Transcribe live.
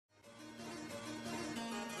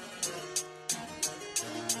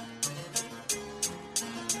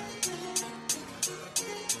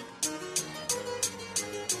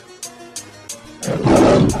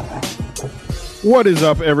What is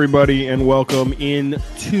up, everybody, and welcome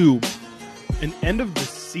into an end of the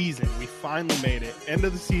season. We finally made it. End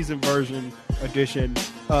of the season edition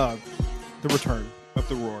of the return of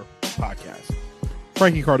the Roar podcast.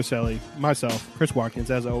 Frankie Cartoscelli, myself, Chris Watkins,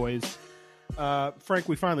 as always. Frank,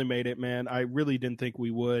 we finally made it, man. I really didn't think we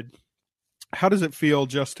would. How does it feel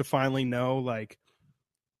just to finally know, like,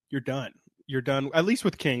 you're done? You're done, at least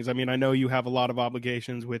with Kings. I mean, I know you have a lot of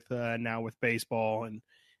obligations with now with baseball and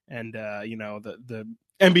you know, the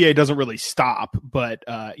NBA doesn't really stop, but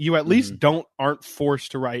you at least aren't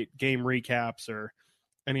forced to write game recaps or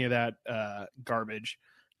any of that garbage.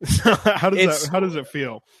 So how does it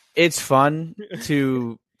feel? It's fun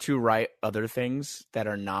to write other things that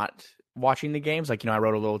are not watching the games. Like, you know, I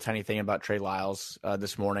wrote a little tiny thing about Trey Lyles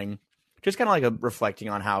this morning, just kind of like reflecting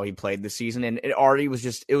on how he played this season. And it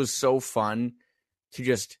was so fun to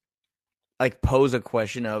just like pose a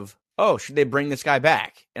question of, oh, should they bring this guy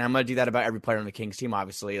back? And I'm going to do that about every player on the Kings team,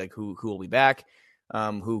 obviously, like who will be back,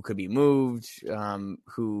 who could be moved,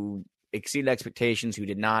 who exceeded expectations, who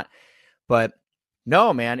did not. But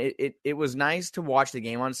no, man, it was nice to watch the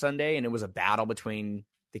game on Sunday, and it was a battle between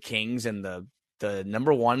the Kings and the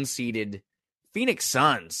number one seeded Phoenix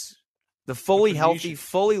Suns, the fully healthy,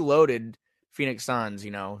 fully loaded Phoenix Suns, you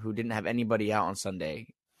know, who didn't have anybody out on Sunday.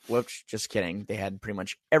 Whoops, just kidding. They had pretty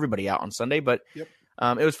much everybody out on Sunday, but yep.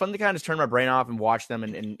 It was fun to kind of just turn my brain off and watch them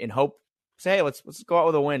and hope, say, hey, let's go out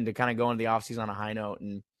with a win to kind of go into the offseason on a high note.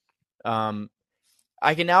 And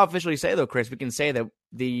I can now officially say, though, Chris, we can say that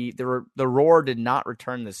the Roar did not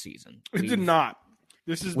return this season. It did not.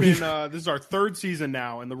 This has been this is our third season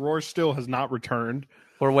now, and the Roar still has not returned.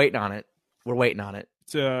 We're waiting on it.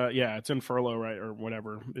 It's it's in furlough, right, or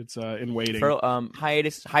whatever. It's in waiting.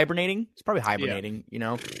 Hiatus, hibernating. It's probably hibernating. Yeah. You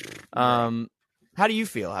know. How do you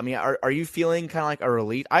feel? I mean, are you feeling kind of like a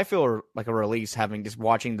release? I feel like a release having just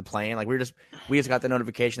watching the play. Like we just got the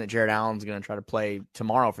notification that Jared Allen's going to try to play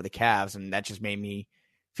tomorrow for the Cavs, and that just made me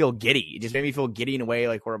feel giddy. It just made me feel giddy in a way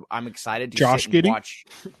like where I'm excited to watch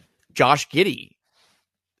Josh Giddey,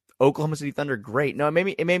 Oklahoma City Thunder. Great. No,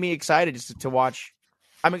 it made me excited just to watch.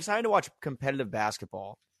 I'm excited to watch competitive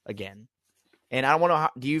basketball again. And I don't want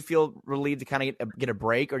to. Do you feel relieved to kind of get a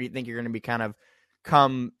break, or do you think you're going to be kind of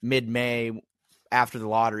come mid-May? After the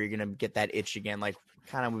lottery, you're going to get that itch again, like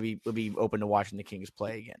kind of would be open to watching the Kings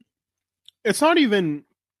play again. It's not even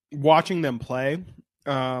watching them play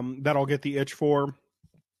that I'll get the itch for.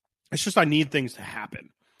 It's just I need things to happen.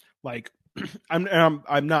 Like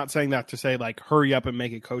I'm not saying that to say like hurry up and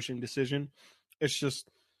make a coaching decision. It's just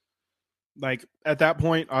like at that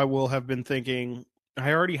point I will have been thinking.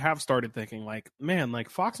 I already have started thinking like, man, like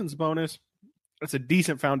Fox and Sabonis. That's a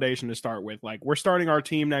decent foundation to start with. Like, we're starting our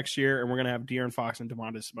team next year, and we're going to have De'Aaron Fox and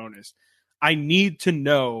Domantas Sabonis. I need to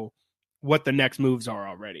know what the next moves are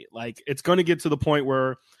already. Like, it's going to get to the point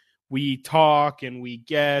where we talk and we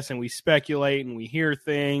guess and we speculate and we hear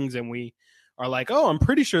things and we are like, oh, I'm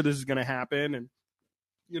pretty sure this is going to happen. And,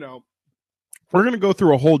 you know, we're going to go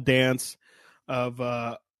through a whole dance of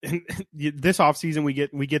and this offseason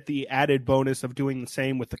we get the added bonus of doing the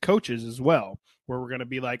same with the coaches as well, where we're going to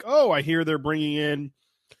be like, oh, I hear they're bringing in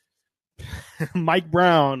Mike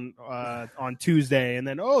Brown on Tuesday, and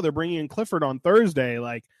then, oh, they're bringing in Clifford on Thursday.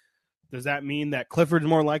 Like, does that mean that Clifford's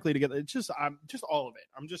more likely to get it? Just all of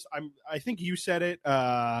it. I think you said it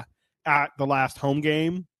at the last home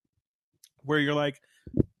game where you're like,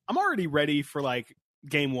 I'm already ready for like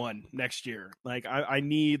game one next year. Like I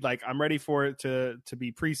need, like, I'm ready for it to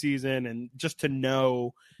be preseason and just to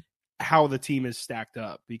know how the team is stacked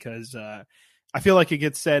up, because I feel like it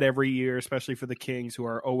gets said every year, especially for the Kings, who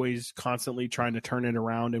are always constantly trying to turn it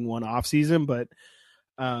around in one offseason. But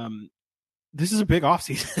this is a big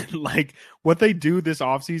offseason. Like, what they do this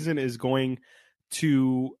offseason is going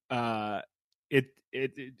to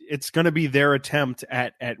it's going to be their attempt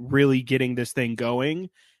at really getting this thing going.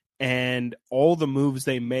 And all the moves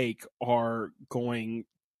they make are going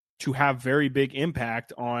to have very big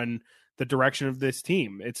impact on the direction of this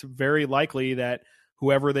team. It's very likely that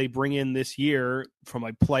whoever they bring in this year from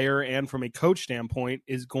a player and from a coach standpoint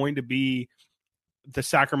is going to be the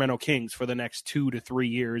Sacramento Kings for the next 2 to 3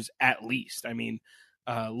 years at least. I mean,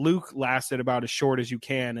 Luke lasted about as short as you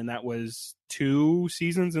can, and that was 2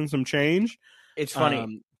 seasons and some change. It's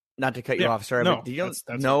funny, not to cut you off, sorry, but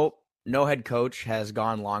no head coach has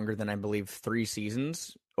gone longer than, I believe, 3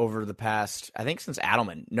 seasons over the past, I think since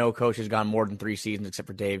Adelman. No coach has gone more than 3 seasons except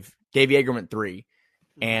for Dave Yeager went 3.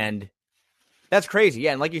 And that's crazy.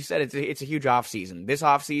 Yeah, and like you said, it's a huge offseason. This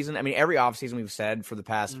offseason, I mean, every offseason we've said for the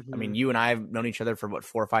past, I mean, you and I have known each other for,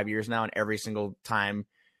 4 or 5 years now, and every single time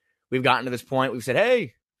we've gotten to this point, we've said,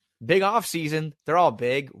 hey, big off season. They're all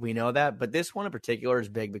big. We know that. But this one in particular is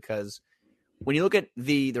big because when you look at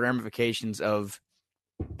the ramifications of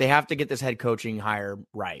they have to get this head coaching hire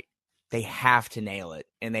right. They have to nail it.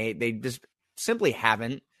 And they just simply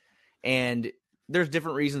haven't. And there's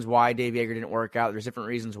different reasons why Dave Yeager didn't work out. There's different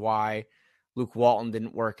reasons why Luke Walton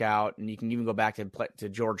didn't work out. And you can even go back to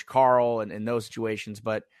George Karl and those situations.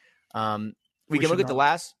 But we can look at the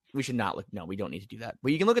last. We should not look. No, we don't need to do that.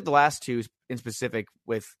 But you can look at the last two in specific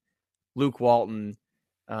with Luke Walton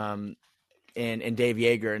and Dave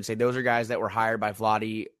Yeager and say those are guys that were hired by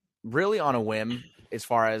Vlade really on a whim as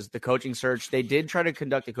far as the coaching search. They did try to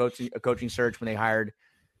conduct a coaching search when they hired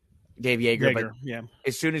Dave Yeager, but yeah.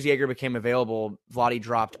 As soon as Yeager became available, Vlade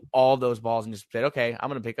dropped all those balls and just said, okay, I'm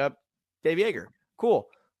going to pick up Dave Yeager. Cool.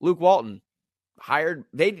 Luke Walton hired.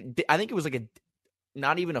 I think it was like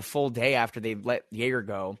not even a full day after they let Yeager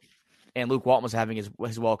go, and Luke Walton was having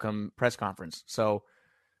his welcome press conference. So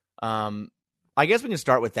I guess we can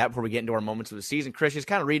start with that before we get into our moments of the season. Chris is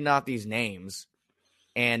kind of reading off these names,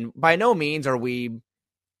 and by no means are we –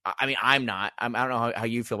 I mean, I'm not. I don't know how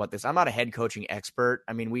you feel about this. I'm not a head coaching expert.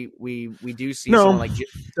 I mean, we do see someone like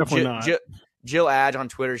definitely not. Jill Adge on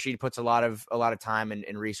Twitter. She puts a lot of time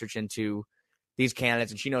and research into these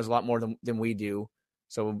candidates, and she knows a lot more than we do.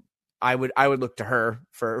 So I would look to her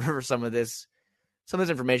for some of this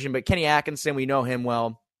information. But Kenny Atkinson, we know him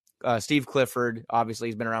well. Steve Clifford, obviously,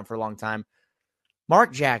 he's been around for a long time.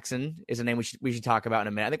 Mark Jackson is a name we should talk about in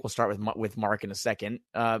a minute. I think we'll start with Mark in a second.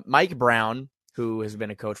 Mike Brown, who has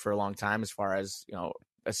been a coach for a long time as far as,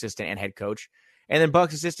 assistant and head coach. And then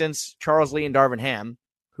Bucks assistants, Charles Lee and Darvin Ham,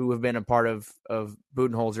 who have been a part of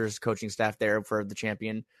Budenholzer's coaching staff there for the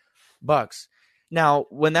champion Bucks. Now,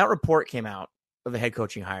 when that report came out of the head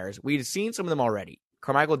coaching hires, we'd seen some of them already.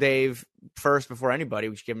 Carmichael Dave, first before anybody,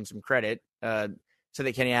 we should give him some credit, said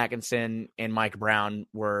that Kenny Atkinson and Mike Brown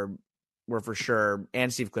were for sure,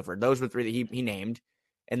 and Steve Clifford. Those were three that he named.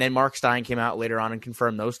 And then Mark Stein came out later on and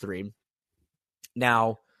confirmed those three.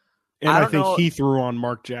 Now, and I think he threw on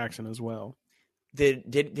Mark Jackson as well.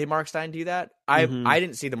 Did Mark Stein do that? I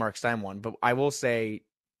didn't see the Mark Stein one, but I will say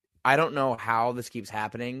I don't know how this keeps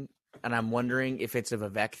happening, and I'm wondering if it's a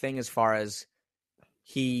Vivek thing as far as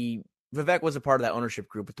Vivek was a part of that ownership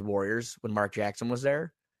group with the Warriors when Mark Jackson was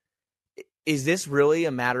there. Is this really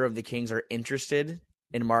a matter of the Kings are interested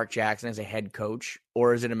in Mark Jackson as a head coach,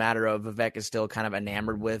 or is it a matter of Vivek is still kind of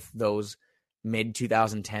enamored with those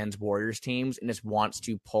mid-2010s Warriors teams and just wants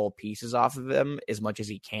to pull pieces off of them as much as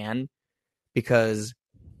he can? Because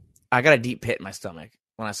I got a deep pit in my stomach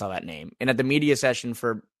when I saw that name. And at the media session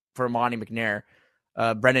for Monty McNair,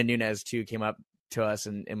 Brendan Nunez too came up to us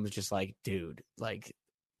and was just like, dude, like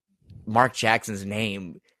Mark Jackson's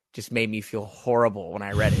name just made me feel horrible when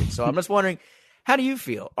I read it. So I'm just wondering, how do you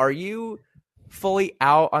feel? Are you fully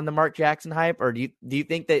out on the Mark Jackson hype, or do you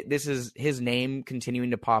think that this is his name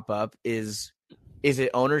continuing to pop up? Is it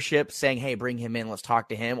ownership saying, hey, bring him in, let's talk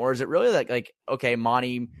to him? Or is it really like okay,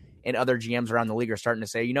 Monty and other GMs around the league are starting to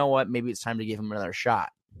say, you know what, maybe it's time to give him another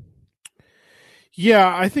shot?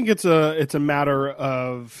 Yeah, I think it's a matter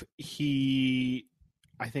of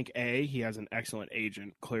I think he has an excellent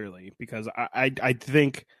agent, clearly, because I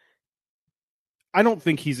don't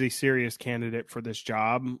think he's a serious candidate for this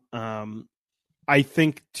job. I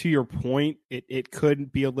think, to your point, it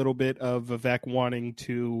could be a little bit of Vivek wanting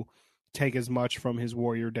to take as much from his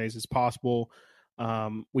Warrior days as possible.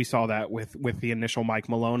 We saw that with the initial Mike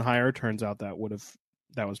Malone hire. Turns out that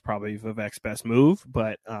was probably Vivek's best move,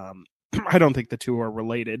 but I don't think the two are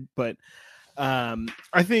related. But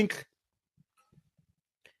I think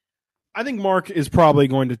Mark is probably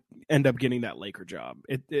going to end up getting that Laker job.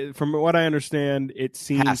 From what I understand, it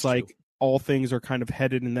seems like all things are kind of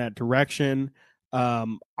headed in that direction.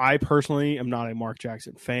 I personally am not a Mark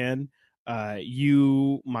Jackson fan.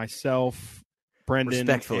 You, myself, Brendan,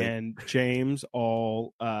 and James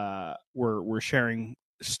all were sharing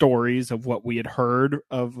stories of what we had heard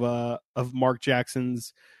of Mark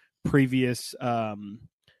Jackson's previous not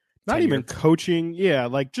tenure. Even coaching,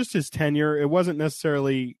 like just his tenure. It wasn't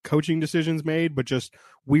necessarily coaching decisions made, but just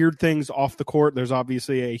weird things off the court. There's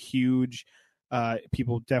obviously a huge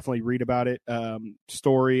people definitely read about it.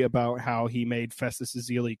 Story about how he made Festus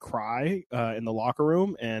Ezeli cry in the locker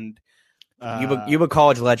room, and you a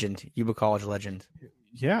college legend.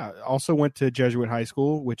 Yeah, also went to Jesuit high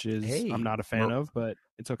school, which is I'm not a fan of, but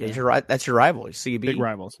it's okay. Yeah, that's your rival, CB. Big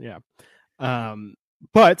rivals, yeah.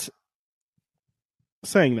 But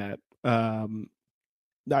saying that, I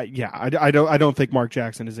don't think Mark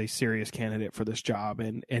Jackson is a serious candidate for this job,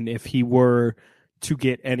 and if he were to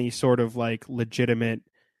get any sort of like legitimate,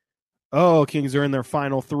 Kings are in their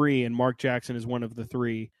final three and Mark Jackson is one of the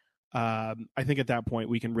three, I think at that point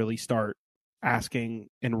we can really start asking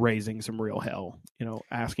and raising some real hell.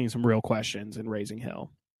 Asking some real questions and raising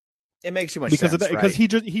hell. It makes too much because sense, of that, right?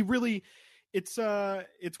 because he really. It's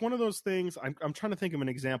one of those things. I'm trying to think of an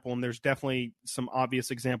example, and there's definitely some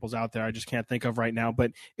obvious examples out there I just can't think of right now.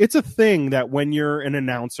 But it's a thing that when you're an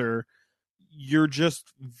announcer, you're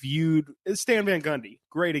just viewed. Stan Van Gundy,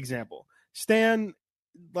 great example. Stan,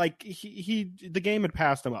 like the game had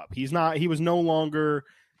passed him up. He was no longer.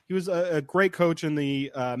 He was a great coach in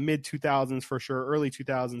the mid 2000s for sure. Early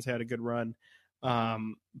 2000s had a good run,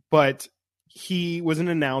 but he was an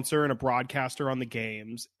announcer and a broadcaster on the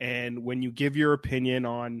games. And when you give your opinion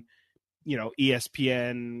on,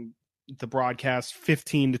 ESPN, the broadcast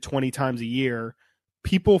 15 to 20 times a year,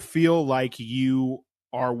 people feel like you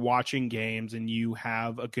are watching games and you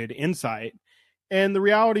have a good insight. And the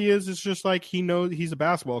reality is, it's just like he knows he's a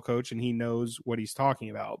basketball coach and he knows what he's talking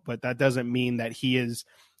about. But that doesn't mean that he is,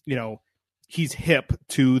 he's hip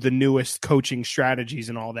to the newest coaching strategies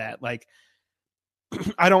and all that. Like,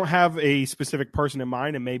 I don't have a specific person in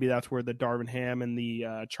mind, and maybe that's where the Darvin Ham and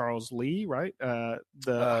the Charles Lee, right? Is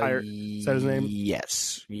that his name?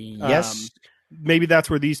 Yes. Maybe that's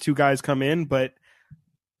where these two guys come in, but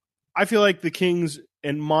I feel like the Kings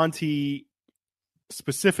and Monty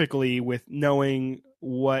specifically, with knowing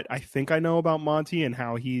what I think I know about Monty and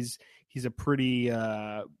how he's a pretty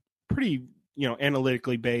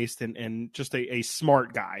analytically based and just a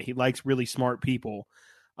smart guy. He likes really smart people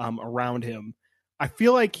around him. I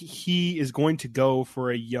feel like he is going to go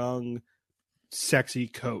for a young, sexy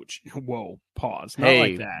coach. Whoa, pause. Not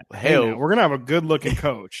like that. Hey, we're going to have a good-looking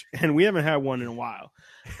coach, and we haven't had one in a while.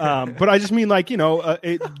 But I just mean, like, I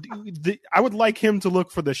would like him to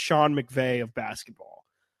look for the Sean McVay of basketball.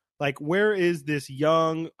 Like, where is this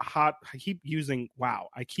young, hot? I keep using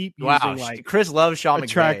like Chris loves Sean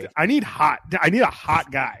McVay. I need a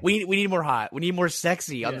hot guy. We need more hot. We need more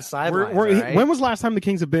sexy on the sidelines. Right? When was the last time the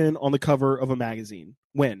Kings have been on the cover of a magazine?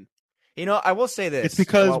 When? I will say this. It's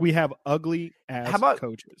because we have ugly ass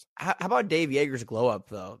coaches. How about Dave Yeager's glow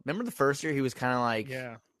up though? Remember the first year he was kind of like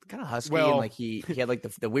kind of husky and like he had like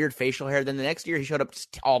the weird facial hair. Then the next year he showed up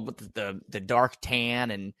just all with the dark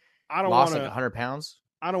tan and lost like 100 pounds.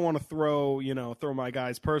 I don't want to throw my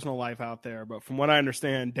guy's personal life out there, but from what I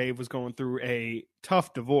understand, Dave was going through a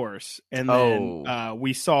tough divorce, and then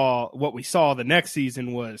we saw the next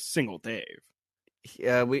season was single Dave.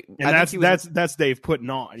 Yeah, that's Dave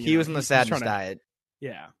putting on. He was on the sadness diet.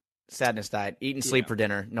 Yeah, sadness diet, eating sleep for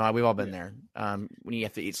dinner. No, we've all been there. When you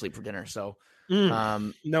have to eat sleep for dinner, so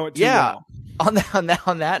know it too well. On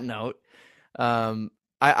that note,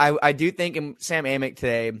 I do think Sam Amick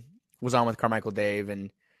today was on with Carmichael Dave, and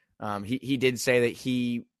he did say that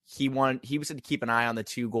he was to keep an eye on the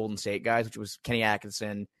two Golden State guys, which was Kenny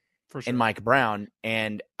Atkinson and Mike Brown.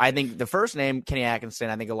 And I think the first name, Kenny Atkinson,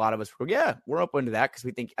 I think a lot of us we're open to that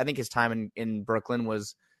because I think his time in Brooklyn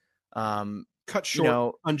was cut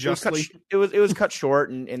short unjustly. It was cut short,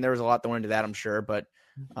 and there was a lot that went into that, I'm sure. But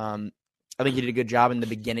I think he did a good job in the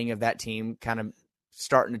beginning of that team, kind of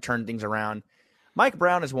starting to turn things around. Mike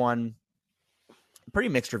Brown is one. Pretty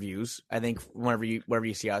mixed reviews, I think, wherever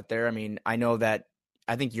you see out there. I mean, I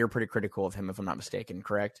think you're pretty critical of him, if I'm not mistaken,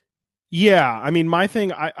 correct? Yeah, I mean, my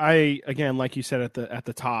thing, I again, like you said at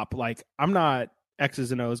the top, like I'm not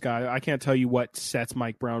X's and O's guy. I can't tell you what sets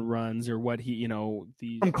Mike Brown runs or what he,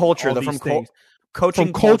 from culture, coaching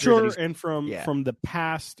from culture and from the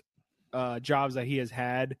past jobs that he has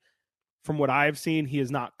had. From what I've seen, he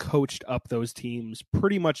has not coached up those teams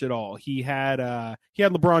pretty much at all. He had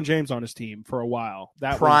LeBron James on his team for a while.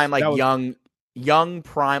 Young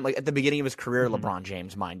prime, like at the beginning of his career, LeBron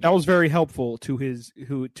James, mind you. That was very helpful to his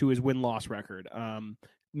win-loss record.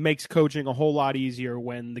 Makes coaching a whole lot easier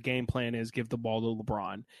when the game plan is give the ball to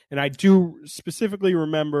LeBron. And I do specifically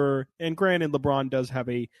remember, and granted, LeBron does have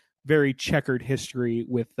a very checkered history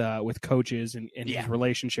with coaches and his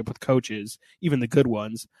relationship with coaches, even the good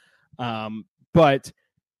ones. But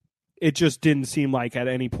it just didn't seem like at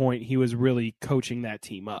any point he was really coaching that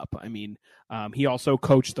team up. I mean, he also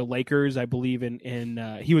coached the Lakers, I believe,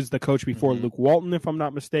 he was the coach before Luke Walton, if I'm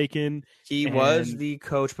not mistaken. Was the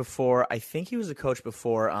coach before. I think he was the coach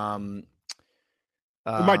before. Mike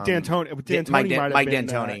D'Antoni. Mike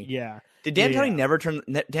D'Antoni. Yeah. Did D'Antoni never turn?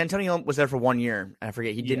 D'Antoni was there for 1 year. I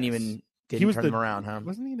forget. He didn't even. He was turn them around, huh?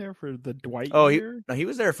 Wasn't he there for the Dwight year? He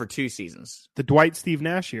was there for 2 seasons. The Dwight Steve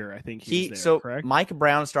Nash year, I think he was there, correct? Mike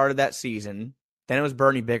Brown started that season. Then it was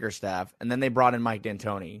Bernie Bickerstaff, and then they brought in Mike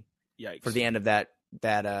D'Antoni. Yikes. For the end of that.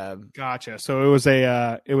 Gotcha. So it was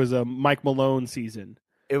a Mike Malone season.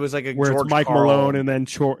 It was like where George it's Mike Karl. Malone and then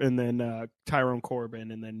Tyrone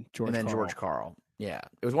Corbin and then George Karl. George Karl. Yeah,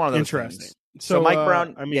 it was one of those Interesting. things. So Mike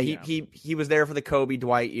Brown, I mean, he was there for the Kobe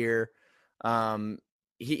Dwight year.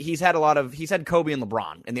 He's had Kobe and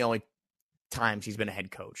LeBron in the only times he's been a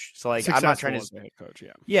head coach. So like, I'm not trying to as a head coach.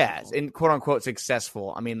 Yeah, and quote unquote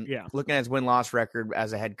successful. I mean, yeah. Looking at his win-loss record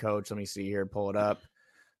as a head coach, let me see here, pull it up.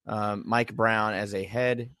 Mike Brown as a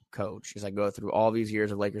head coach, as I go through all these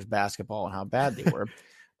years of Lakers basketball and how bad they were.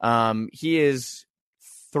 He is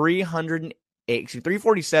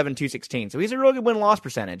 347, 216. So he's a really good win-loss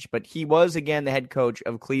percentage, but he was, again, the head coach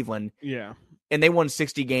of Cleveland. Yeah. And they won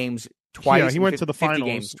 60 games twice. Yeah, he went to the 50 finals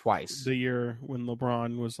games twice. The year when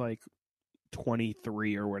LeBron was like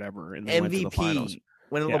 23 or whatever. And they MVP. went to the finals.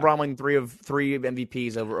 When LeBron won three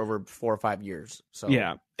MVPs over 4 or 5 years. So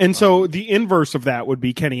yeah. And so the inverse of that would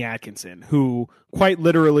be Kenny Atkinson, who quite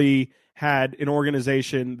literally had an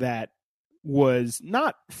organization that was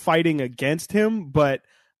not fighting against him, but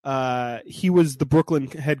he was the Brooklyn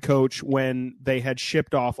head coach when they had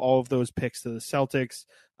shipped off all of those picks to the Celtics,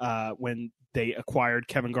 when they acquired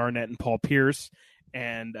Kevin Garnett and Paul Pierce,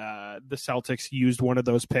 and the Celtics used one of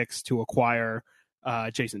those picks to acquire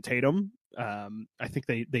Jason Tatum. I think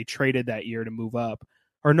they traded that year to move up,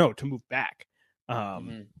 or no, to move back.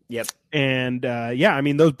 Yep. And I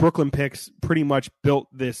mean, those Brooklyn picks pretty much built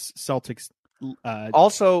this Celtics.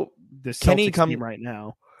 Also, this Celtics team right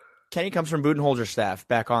now. Kenny comes from Budenholzer's staff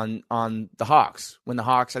back on the Hawks. When the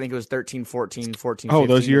Hawks, I think it was 13, 14, 14, 15.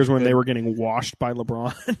 Those years when they were getting washed by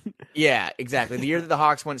LeBron. Yeah, exactly. The year that the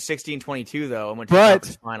Hawks went 16-22, though, and went to the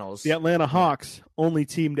conference finals. The Atlanta Hawks, only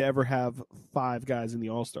team to ever have 5 guys in the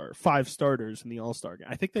All-Star, 5 starters in the All-Star game.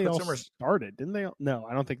 I think they all started, didn't they? No,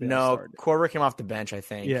 I don't think they all started. No, Korver came off the bench, I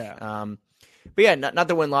think. Yeah. But yeah, not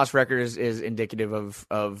the win-loss record is indicative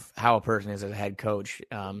of how a person is as a head coach.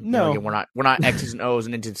 No, again, we're not X's and O's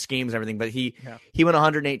and into schemes and everything. But he went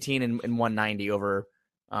 118 and 190 over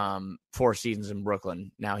 4 seasons in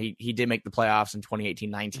Brooklyn. Now he did make the playoffs in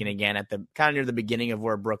 2018-19 again at the kind of near the beginning of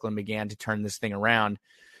where Brooklyn began to turn this thing around.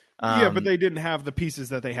 But they didn't have the pieces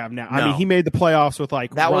that they have now. No. I mean, he made the playoffs with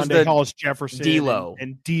like Rondé Hollis Jefferson, D'Lo,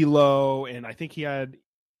 and D'Lo, and I think he had.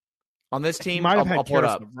 On this team, he might have had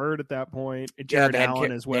Karis LeVert at that point. Jared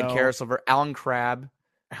Allen as well. And Karis LeVert, Alan Crabb.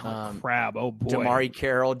 Crabbe, oh boy. Damari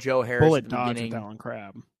Carroll, Joe Harris. Bullet dodge with Alan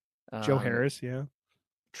Crabb. Joe Harris, yeah.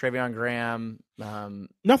 Trevion Graham.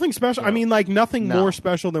 Nothing special. I mean, like nothing more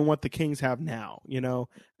special than what the Kings have now. You know,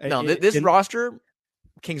 this roster,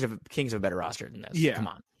 Kings have a better roster than this. Yeah, come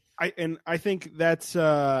on. I think that's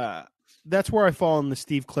where I fall in the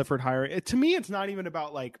Steve Clifford hire. To me, it's not even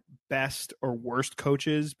about like best or worst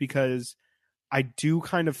coaches, because I do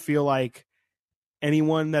kind of feel like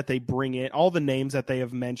anyone that they bring in, all the names that they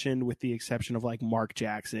have mentioned, with the exception of like Mark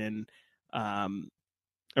Jackson,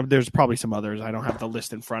 there's probably some others. I don't have the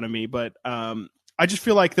list in front of me, but I just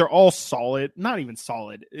feel like they're all solid. Not even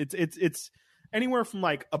solid. It's anywhere from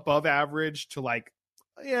like above average to like,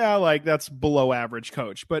 yeah, like that's below average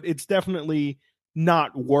coach, but it's definitely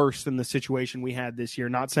not worse than the situation we had this year.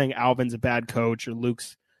 Not saying Alvin's a bad coach or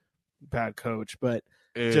Luke's a bad coach, but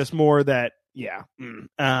just more that,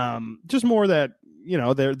 just more that, you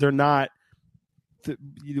know, they're not,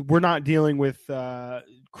 we're not dealing with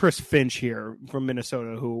Chris Finch here from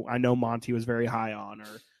Minnesota, who I know Monty was very high on,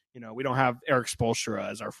 or, you know, we don't have Eric Spoelstra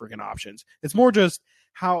as our freaking options. It's more just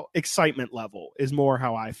how excitement level is more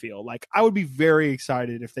how I feel. Like, I would be very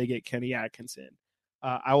excited if they get Kenny Atkinson.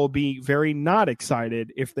 I will be very not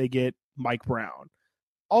excited if they get Mike Brown.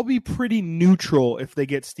 I'll be pretty neutral if they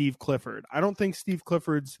get Steve Clifford. I don't think Steve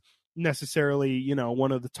Clifford's necessarily, you know,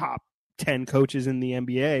 one of the top 10 coaches in the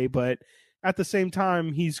NBA, but at the same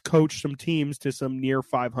time, he's coached some teams to some near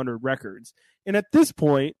 500 records. And at this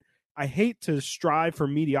point, I hate to strive for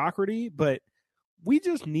mediocrity, but we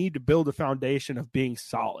just need to build a foundation of being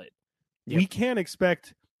solid. Yep. We can't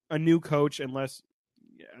expect a new coach unless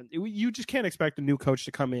you just can't expect a new coach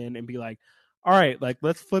to come in and be like, all right, like,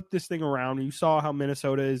 let's flip this thing around. You saw how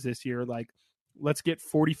Minnesota is this year. Like, let's get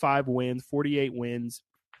 45 wins, 48 wins,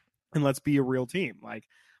 and let's be a real team. Like,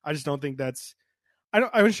 I just don't think that's,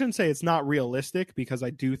 I shouldn't say it's not realistic, because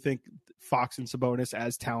I do think Fox and Sabonis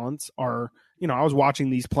as talents are, you know, I was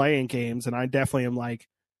watching these playing games and I definitely am like,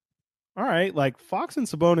 all right, like Fox and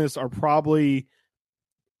Sabonis are probably,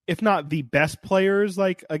 if not the best players,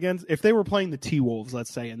 like against, if they were playing the T-Wolves,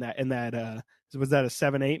 let's say in that was that a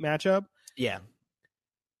 7-8 matchup? Yeah.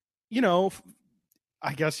 You know,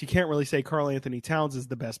 I guess you can't really say Karl Anthony Towns is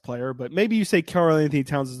the best player, but maybe you say Karl Anthony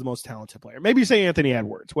Towns is the most talented player. Maybe you say Anthony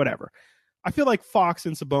Edwards, whatever. I feel like Fox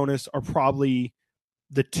and Sabonis are probably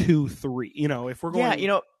the 2-3. You know, if we're going, you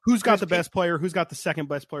know, who's got the best player, who's got the second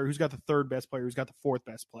best player, who's got the third best player, who's got the fourth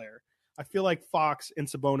best player. I feel like Fox and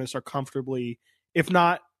Sabonis are comfortably if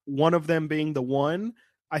not one of them being the one,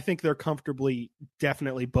 I think they're comfortably,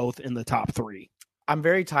 definitely both in the top 3. I'm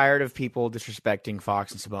very tired of people disrespecting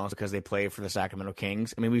Fox and Sabonis because they play for the Sacramento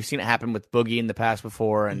Kings. I mean, we've seen it happen with Boogie in the past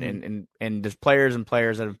before, and there's players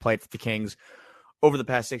that have played for the Kings over the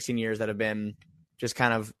past 16 years that have been just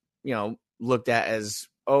kind of, looked at as,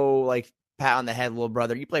 like pat on the head, little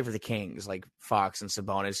brother. You play for the Kings, like Fox and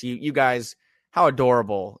Sabonis. You guys, how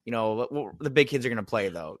adorable. The big kids are going to play,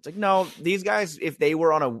 though. It's like, no, these guys, if they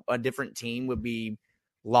were on a different team, would be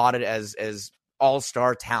lauded as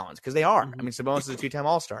all-star talents, because they are. I mean, Sabonis is a 2-time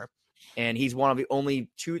all-star, and he's one of the only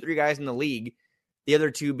 2-3 guys in the league, the other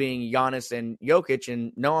two being Giannis and Jokic.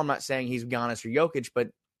 And no, I'm not saying he's Giannis or Jokic, but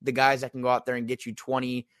the guys that can go out there and get you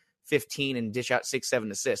 20, 15, and dish out 6, 7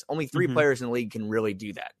 assists. Only 3 players in the league can really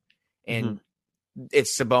do that. And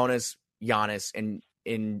it's Sabonis, Giannis,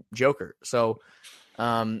 and Joker. So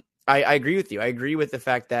I agree with you. I agree with the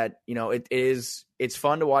fact that, it's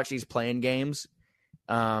fun to watch these play-in games.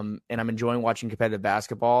 And I'm enjoying watching competitive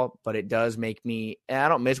basketball, but it does make me, and I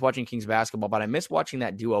don't miss watching Kings basketball, but I miss watching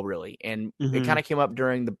that duo, really. And it kind of came up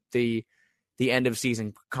during the end of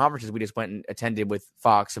season conferences we just went and attended with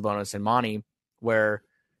Fox, Sabonis, and Monty, where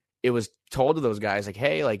it was told to those guys, like,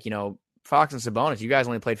 hey, like, Fox and Sabonis, you guys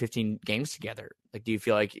only played 15 games together. Like, do you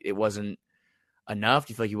feel like it wasn't enough?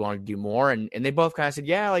 Do you feel like you wanted to do more? And they both kind of said,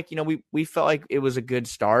 yeah, like, we felt like it was a good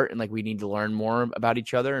start, and like we need to learn more about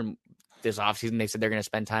each other. And this offseason, they said they're going to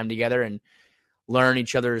spend time together and learn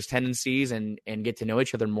each other's tendencies and get to know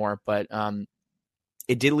each other more. But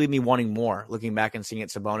it did leave me wanting more, looking back and seeing it.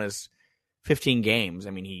 Sabonis 15 games.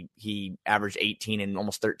 I mean, he averaged 18 and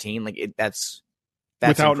almost 13. Like that's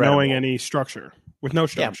without incredible. Knowing any structure, with no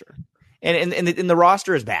structure. Yeah. And the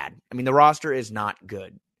roster is bad. I mean, the roster is not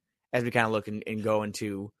good as we kind of look and go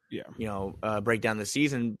into, break down the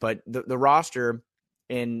season. But the roster,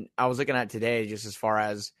 and I was looking at today, just as far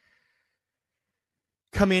as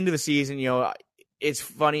coming into the season, it's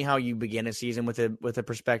funny how you begin a season with a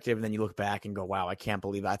perspective, and then you look back and go, wow, I can't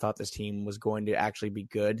believe I thought this team was going to actually be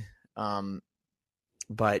good.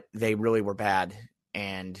 But they really were bad.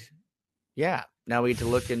 And yeah, now we get to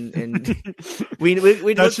look and we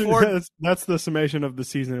look forward. That's the summation of the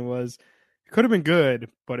season. It could have been good,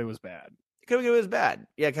 but it was bad. It was bad.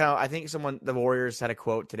 Yeah, kind of, I think the Warriors had a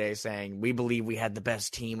quote today saying, we believe we had the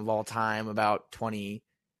best team of all time about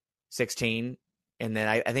 2016. And then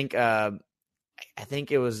I think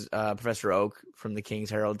it was Professor Oak from the Kings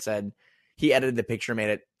Herald said he edited the picture, made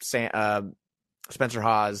it Spencer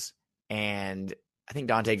Hawes and I think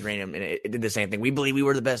Dante Green, and it did the same thing. We believe we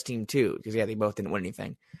were the best team too, because they both didn't win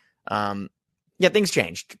anything. Things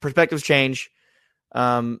changed, perspectives change.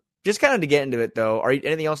 Just kind of to get into it though,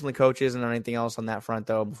 anything else on the coaches and anything else on that front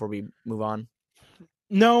though before we move on?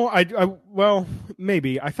 No, well,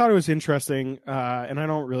 maybe. I thought it was interesting, and I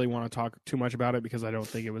don't really want to talk too much about it because I don't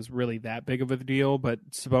think it was really that big of a deal, but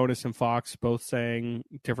Sabonis and Fox both saying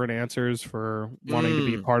different answers for wanting to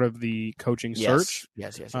be a part of the coaching search.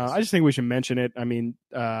 Yes. I just think we should mention it. I mean,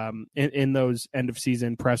 in those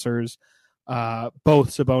end-of-season pressers, both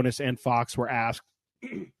Sabonis and Fox were asked,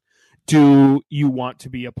 do you want to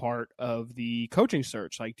be a part of the coaching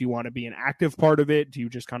search? Like, do you want to be an active part of it? Do you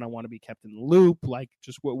just kind of want to be kept in the loop? Like,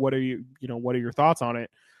 just what are what are your thoughts on it?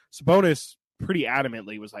 Sabonis pretty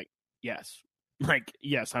adamantly was like, yes,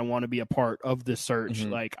 I want to be a part of this search.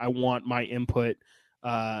 Like, I want my input,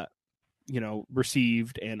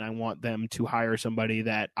 received, and I want them to hire somebody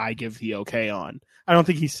that I give the okay on. I don't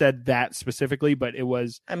think he said that specifically, but it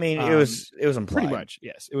was. I mean, it was implied. Pretty much,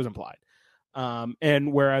 yes, it was implied.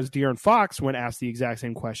 And whereas De'Aaron Fox, when asked the exact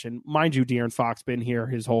same question, mind you, De'Aaron Fox been here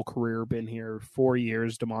his whole career, been here 4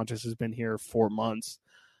 years. DeMontis has been here 4 months.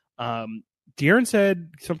 De'Aaron said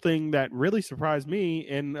something that really surprised me,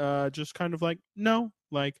 and just kind of like, no,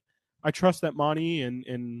 like I trust that Monty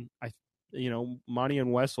and Monty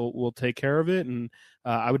and Wes will take care of it, and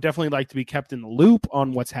I would definitely like to be kept in the loop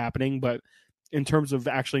on what's happening, but in terms of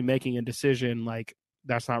actually making a decision, like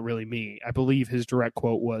that's not really me. I believe his direct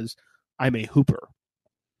quote was, I'm a hooper,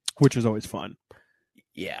 which is always fun.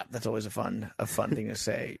 Yeah, that's always a fun thing to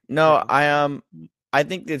say. No, yeah. I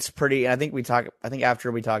think it's pretty. I think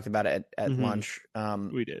after we talked about it at lunch,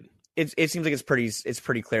 we did. It seems like it's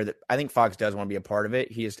pretty clear that I think Fox does want to be a part of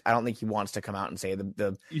it. I don't think he wants to come out and say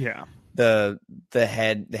the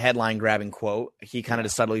headline grabbing quote. He kind of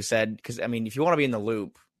just subtly said, because I mean, if you want to be in the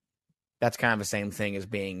loop, that's kind of the same thing as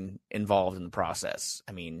being involved in the process.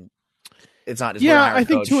 I mean. It's not just I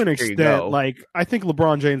think to an extent, like I think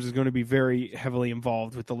LeBron James is going to be very heavily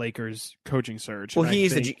involved with the Lakers coaching search. Well,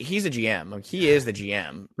 he's a GM. Like, he is the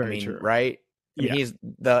GM. Very true. Right? I mean, he's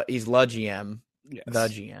the GM. Yes. The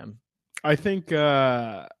GM. I think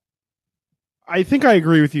I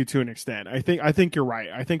agree with you to an extent. I think you're right.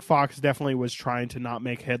 I think Fox definitely was trying to not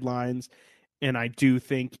make headlines, and I do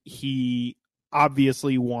think he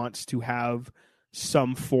obviously wants to have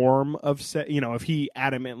some form of if he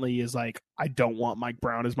adamantly is like, I don't want Mike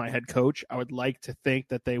Brown as my head coach, I would like to think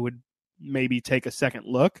that they would maybe take a second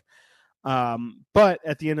look. But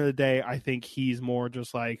at the end of the day, I think he's more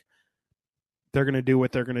just like, they're going to do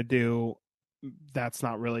what they're going to do. That's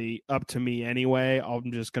not really up to me anyway.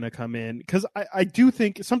 I'm just going to come in because I do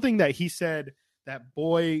think something that he said that,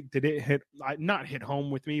 boy, did it not hit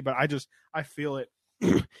home with me, but I feel it.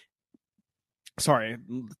 Sorry,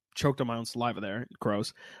 choked on my own saliva there.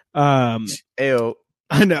 Gross. Ew.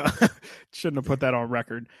 I know. Shouldn't have put that on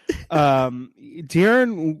record.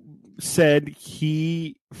 De'Aaron said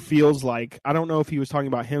he feels like, I don't know if he was talking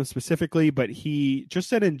about him specifically, but he just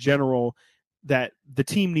said in general that the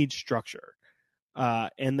team needs structure.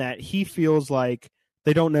 And that he feels like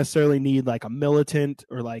they don't necessarily need like a militant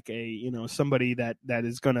or like somebody that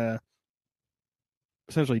is going to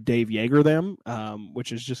essentially Dave Yeager them,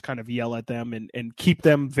 which is just kind of yell at them and keep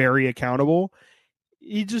them very accountable.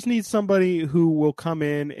 He just needs somebody who will come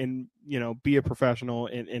in and, be a professional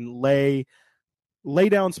and lay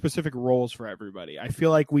down specific roles for everybody. I feel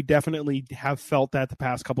like we definitely have felt that the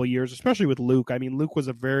past couple of years, especially with Luke. I mean, Luke was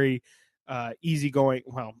a very easygoing,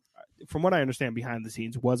 well, from what I understand behind the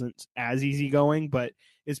scenes, wasn't as easygoing, but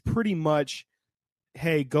is pretty much,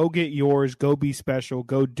 hey, go get yours, go be special,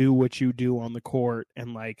 go do what you do on the court.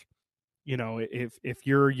 And if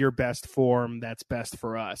you're your best form, that's best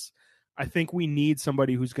for us. I think we need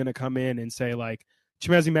somebody who's going to come in and say like,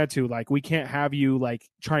 Chimezie Metu, like, we can't have you like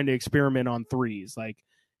trying to experiment on threes. Like,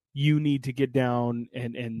 you need to get down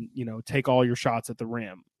and take all your shots at the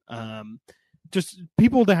rim. Just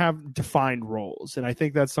people to have defined roles. And I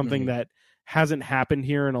think that's something that hasn't happened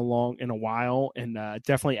here in a while. And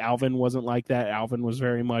definitely Alvin wasn't like that. Alvin was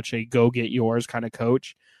very much a go get yours kind of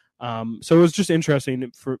coach. So it was just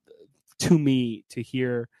interesting to me to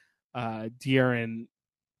hear De'Aaron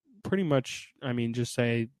pretty much, just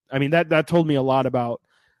say, that told me a lot about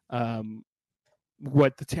how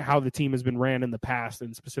the team has been ran in the past.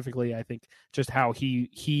 And specifically, I think just how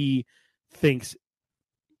he thinks,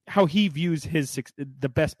 how he views the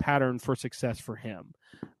best pattern for success for him.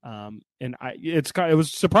 It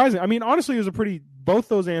was surprising. Honestly, it was both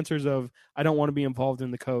those answers of, I don't want to be involved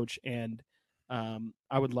in the coach and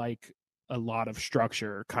I would like a lot of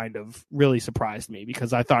structure, kind of really surprised me,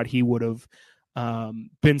 because I thought he would have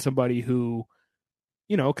been somebody who,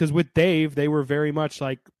 because with Dave, they were very much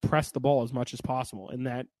like press the ball as much as possible. And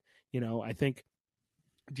that, I think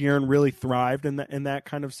De'Aaron really thrived in that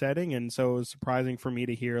kind of setting. And so it was surprising for me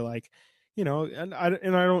to hear like, and I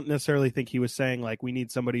don't necessarily think he was saying like, we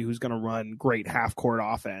need somebody who's going to run great half court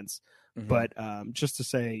offense, but just to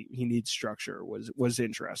say he needs structure was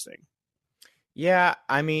interesting. Yeah.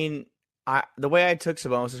 The way I took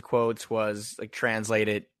Sabonis' quotes was like, translate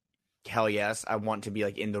it, hell yes, I want to be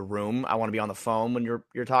like in the room. I want to be on the phone when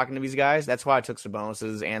you're talking to these guys. That's why I took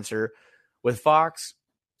Sabonis' answer. With Fox,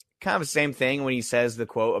 kind of the same thing when he says the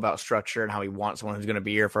quote about structure and how he wants someone who's going to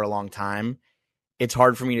be here for a long time. It's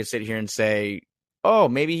hard for me to sit here and say, oh,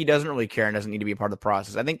 maybe he doesn't really care and doesn't need to be a part of the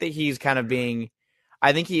process. I think that he's kind of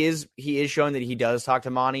I think he is showing that he does talk to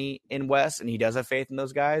Monty and Wes and he does have faith in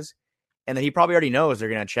those guys, and that he probably already knows they're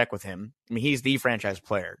going to check with him. He's the franchise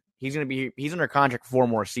player. He's under contract for 4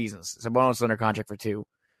 more seasons. Sabonis is under contract for 2.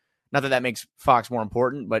 Not that makes Fox more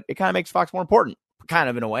important, but it kind of makes Fox more important, kind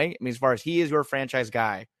of in a way. As far as he is your franchise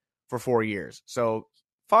guy for 4 years. So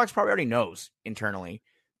Fox probably already knows internally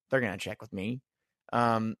they're going to check with me.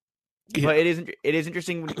 But it is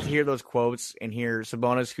interesting to hear those quotes and hear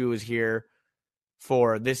Sabonis, who is here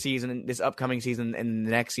for this season, this upcoming season, and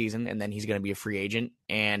the next season, and then he's going to be a free agent.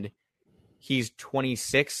 And he's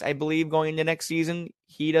 26, I believe, going into next season.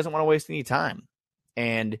 He doesn't want to waste any time.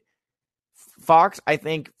 And Fox, I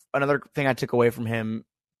think another thing I took away from him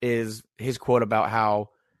is his quote about how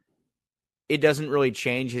it doesn't really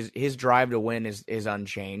change. His drive to win is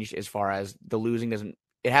unchanged, as far as the losing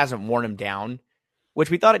hasn't worn him down, which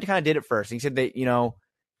we thought it kind of did at first. He said that,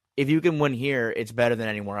 if you can win here, it's better than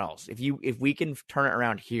anywhere else. If we can turn it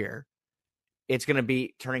around here, it's going to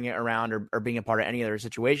be turning it around or being a part of any other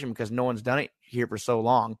situation, because no one's done it here for so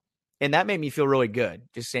long. And that made me feel really good,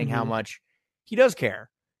 just saying how much he does care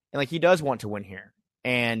and like he does want to win here.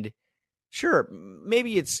 And sure,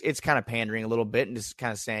 maybe it's kind of pandering a little bit and just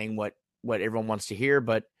kind of saying what everyone wants to hear.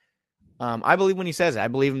 But I believe when he says it, I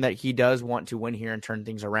believe him that he does want to win here and turn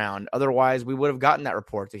things around. Otherwise, we would have gotten that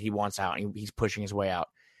report that he wants out and he's pushing his way out.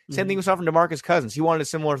 Same thing we saw from DeMarcus Cousins. He wanted a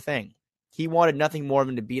similar thing. He wanted nothing more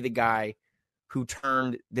than to be the guy who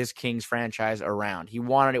turned this Kings franchise around. He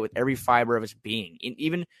wanted it with every fiber of his being,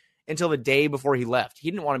 even until the day before he left. He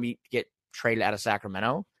didn't want to get traded out of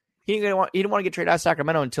Sacramento. He didn't want to get traded out of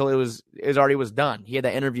Sacramento until it was already done. He had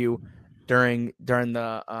that interview during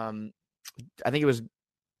the I think it was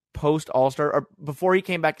post All-Star or before he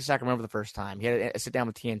came back to Sacramento for the first time. He had a sit down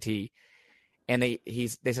with TNT, and they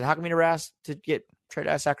said, "How come you never asked to get traded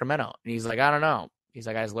out of Sacramento?" And he's like, "I don't know." He's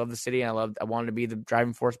like, "I just love the city. I wanted to be the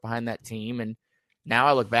driving force behind that team, and now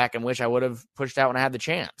I look back and wish I would have pushed out when I had the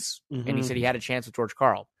chance." Mm-hmm. And he said he had a chance with George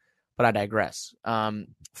Karl, but I digress.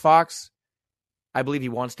 Fox, I believe he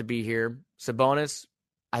wants to be here. Sabonis,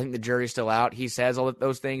 I think the jury's still out. He says all of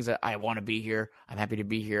those things that I want to be here. I'm happy to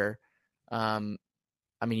be here.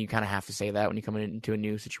 I mean, you kind of have to say that when you come into a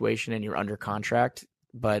new situation and you're under contract.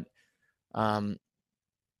 But I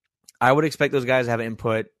would expect those guys to have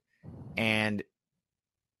input. And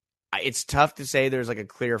it's tough to say there's like a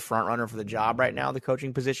clear front runner for the job right now, the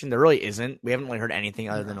coaching position. There really isn't. We haven't really heard anything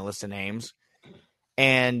other than a list of names.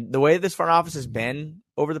 And the way this front office has been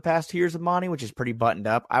over the past 2 years of Monty, which is pretty buttoned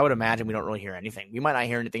up, I would imagine we don't really hear anything. We might not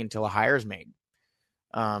hear anything until a hire is made.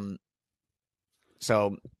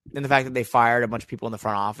 So, and the fact that they fired a bunch of people in the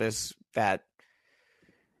front office that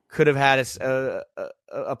could have had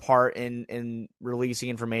a part in releasing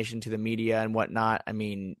information to the media and whatnot, I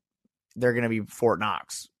mean, they're going to be Fort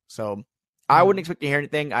Knox. So I wouldn't expect to hear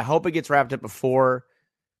anything. I hope it gets wrapped up before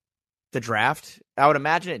the draft. I would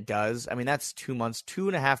imagine it does. I mean, that's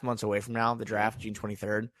 2.5 months away from now, the draft, June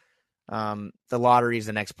 23rd. The lottery is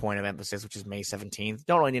the next point of emphasis, which is May 17th.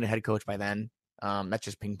 Don't really need a head coach by then. That's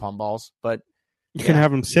just ping pong balls. But you can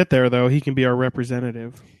have him sit there, though. He can be our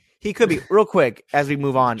representative. He could be. Real quick, as we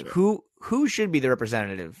move on, who should be the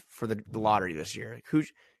representative for the lottery this year?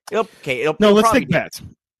 Let's take bets.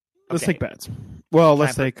 Let's take bets. Well,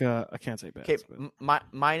 let's take. I can't say bets. Okay,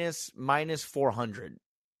 minus 400.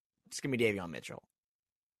 It's gonna be Davion Mitchell.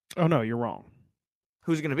 Oh no, you're wrong.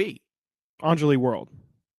 Who's it gonna be? Anjali World.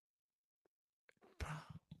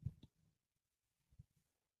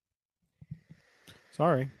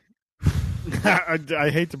 Sorry. I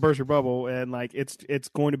hate to burst your bubble, and like it's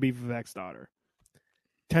going to be Vivek's daughter.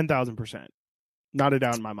 10,000%. Not a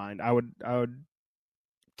doubt in my mind. I would.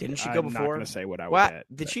 Didn't she go before? I'm not going to say what I would bet.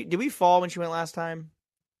 Did we fall when she went last time?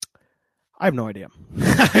 I have no idea.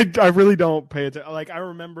 I really don't pay attention. Like I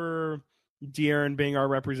remember De'Aaron being our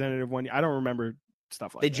representative one. I don't remember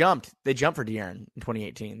stuff like that. They jumped for De'Aaron in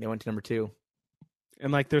 2018. They went to number 2.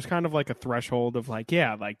 And like there's kind of like a threshold of like,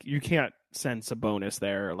 yeah, like you can't send Sabonis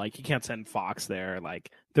there. Like you can't send Fox there.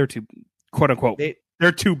 Like they're too, quote unquote,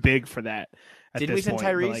 they're too big for that. Did we send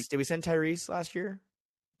Tyrese? Did we send Tyrese last year?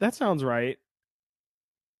 That sounds right.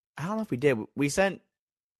 I don't know if we did.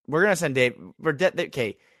 We're gonna send Dave.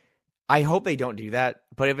 Okay. I hope they don't do that.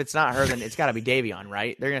 But if it's not her, then it's got to be Davion,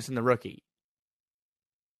 right? They're gonna send the rookie.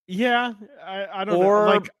 Yeah, I don't know.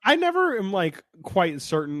 Like I never am like quite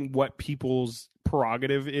certain what people's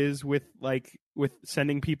prerogative is with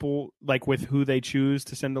sending people, like with who they choose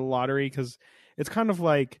to send to the lottery, because it's kind of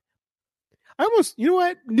like I almost, you know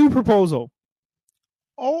what, new proposal,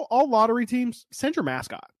 all lottery teams send your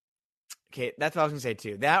mascot. Okay, that's what I was gonna say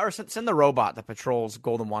too. That or send the robot that patrols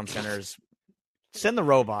Golden One Centers. Send the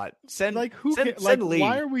robot. Send like who? Send Lee.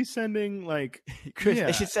 Why are we sending like Chris? Yeah.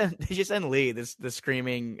 They should send Lee, the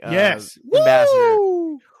screaming yes ambassador.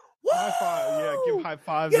 Woo! High five! Yeah, give high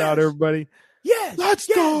fives out, everybody. Yes, let's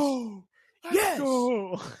go. Let's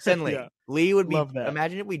go. Send Lee. Yeah. Lee would be. Love that.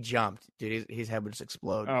 Imagine if we jumped, dude. His head would just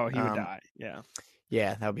explode. Oh, he would die. Yeah.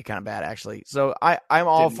 Yeah, that would be kind of bad, actually. So I'm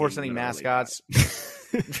all for sending mascots.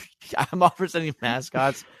 I'm all for sending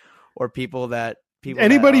mascots or people that.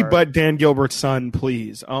 Anybody but Dan Gilbert's son,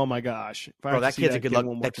 please. Oh my gosh, bro, that kid's a good luck.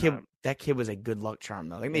 That kid was a good luck charm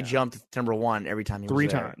though. I think they jumped to number 1 every time he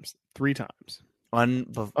was there. Three times.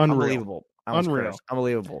 Unbelievable. Unreal.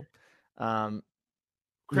 Unbelievable.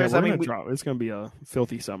 Chris, it's going to be a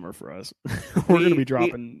filthy summer for us. We're going to be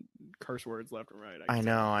dropping curse words left and right. I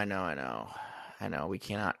know. We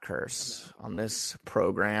cannot curse on this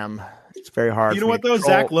program. It's very hard. You know what though,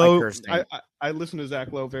 Zach Lowe. I listen to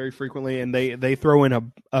Zach Lowe very frequently, and they throw in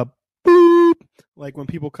a boop like when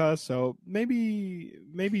people cuss. So maybe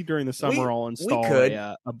during the summer I'll install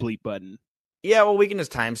a bleep button. Yeah, well, we can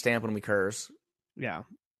just timestamp when we curse. Yeah.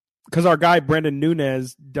 Because our guy Brendan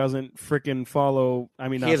Nunez doesn't freaking follow. I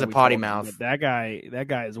mean, he has a potty mouth. That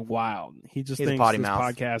guy is wild. He just thinks this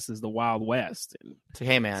podcast is the Wild West. So,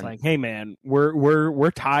 hey man, it's like, hey man,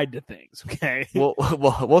 we're tied to things. Okay,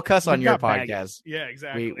 we'll cuss on your podcast. Yeah,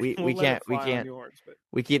 exactly. We can't.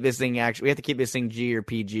 We keep this thing we have to keep this thing G or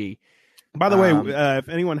PG. By the way, if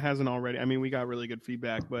anyone hasn't already, I mean, we got really good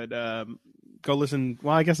feedback, but go listen.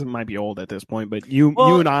 Well, I guess it might be old at this point, but you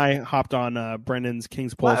and I hopped on Brendan's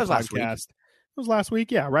King's Pulse podcast. It was last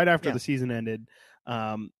week, yeah, right after the season ended.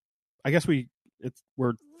 I guess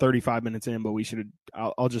we're 35 minutes in, but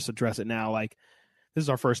I'll just address it now. Like, this is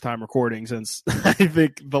our first time recording since I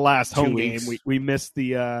think the last home game. We missed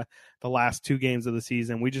the last 2 games of the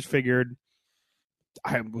season. We just figured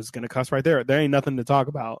I was going to cuss right there. There ain't nothing to talk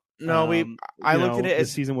about. No, I looked at it as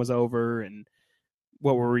the season was over, and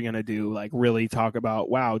what were we going to do? Like, really talk about,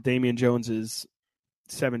 wow, Damian Jones is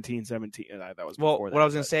 17. That was before that. What I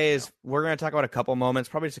was going to say is we're going to talk about a couple moments,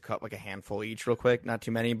 probably just a handful each real quick, not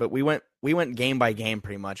too many, but we went game by game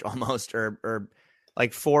pretty much almost, or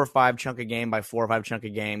like 4 or 5 chunk of game by 4 or 5 chunk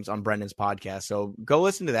of games on Brendan's podcast. So go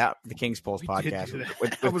listen to that, the King's Pulse podcast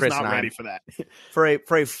with I was Chris not and I ready for that.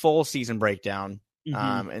 for a full season breakdown.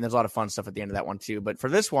 And there's a lot of fun stuff at the end of that one too. But for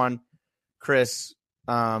this one, Chris,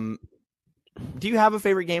 do you have a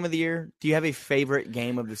favorite game of the year? Do you have a favorite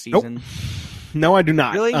game of the season? Nope. No, I do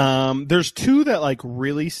not. Really? There's 2 that like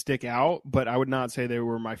really stick out, but I would not say they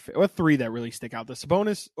were my favorite. 3 that really stick out. The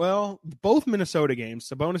Sabonis, both Minnesota games.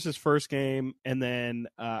 Sabonis' first game, and then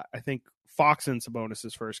I think Fox and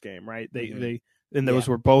Sabonis' first game. Right? Those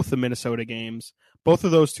were both the Minnesota games. Both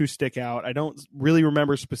of those 2 stick out. I don't really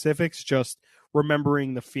remember specifics, just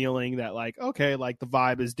remembering the feeling that like, okay, like the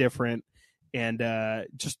vibe is different. And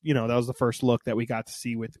just, that was the first look that we got to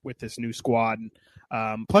see with this new squad.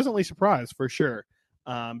 And pleasantly surprised for sure.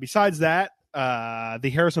 Besides that,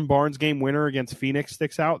 the Harrison Barnes game winner against Phoenix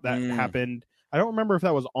sticks out. That happened. I don't remember if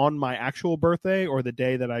that was on my actual birthday or the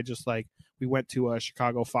day that I just we went to a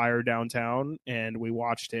Chicago Fire downtown and we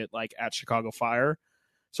watched it like at Chicago Fire.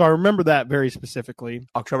 So I remember that very specifically.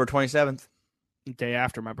 October 27th. Day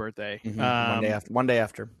after my birthday. One day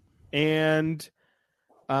after. And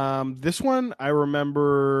this one, I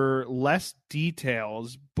remember less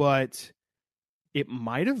details, but it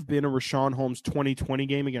might have been a Rashawn Holmes 2020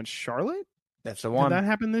 game against Charlotte. That's the one. Did that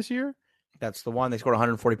happen this year? That's the one. They scored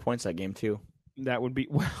 140 points that game, too. That would be,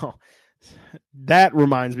 that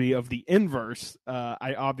reminds me of the inverse.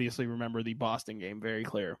 I obviously remember the Boston game very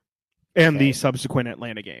clear and the subsequent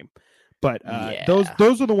Atlanta game. But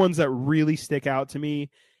those are the ones that really stick out to me.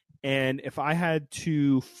 And if I had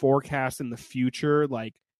to forecast in the future,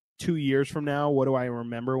 like 2 years from now, what do I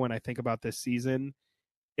remember when I think about this season?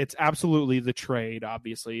 It's absolutely the trade,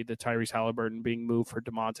 obviously, the Tyrese Halliburton being moved for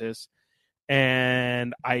DeMontis.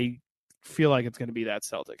 And I feel like it's going to be that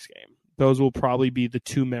Celtics game. Those will probably be the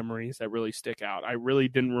 2 memories that really stick out. I really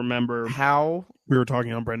didn't remember how we were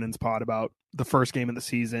talking on Brendan's pod about the first game of the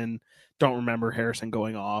season. Don't remember Harrison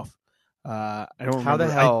going off. I don't remember. How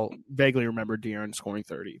the hell? I vaguely remember De'Aaron scoring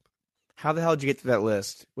 30. How the hell did you get to that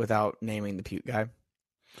list without naming the puke guy?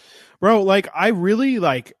 Bro, I really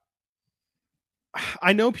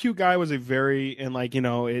I know puke guy was a very, and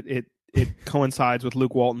it coincides with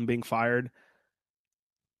Luke Walton being fired.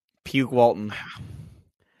 Puke Walton.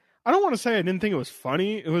 I don't want to say I didn't think it was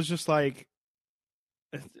funny. It was just it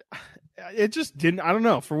just didn't, I don't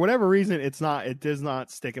know. For whatever reason, it does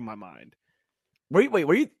not stick in my mind. Were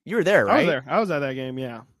you were there, right? I was there. I was at that game,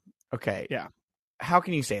 yeah. Okay. Yeah. How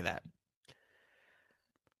can you say that?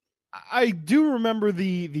 I do remember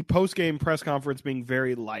the post-game press conference being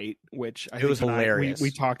very light, which I think was hilarious.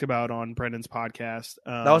 We talked about on Brendan's podcast.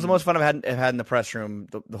 That was the most fun I've had in the press room.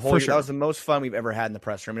 The whole year, that was the most fun we've ever had in the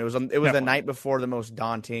press room. It was the night before the most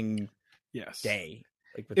daunting day.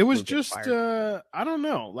 It was just I don't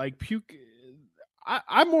know, puke.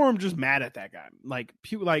 I'm more just mad at that guy.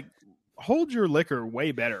 Puke, hold your liquor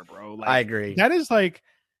way better, bro. I agree. That is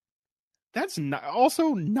that's not,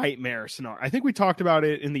 also nightmare scenario. I think we talked about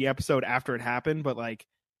it in the episode after it happened, but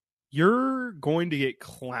you're going to get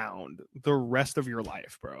clowned the rest of your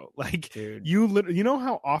life, bro. Dude. You know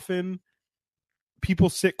how often people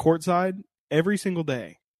sit courtside every single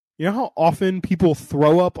day. You know how often people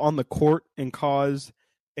throw up on the court and cause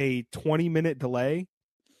a 20-minute delay?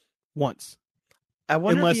 Once. I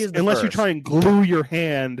wonder unless you try and glue your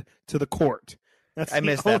hand to the court. I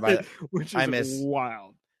missed that, which is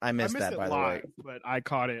wild. I missed that, by the way. But I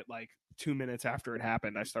caught it 2 minutes after it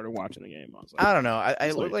happened. I started watching the game. I was I don't know.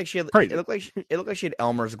 It looked like she had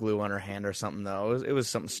Elmer's glue on her hand or something though. It was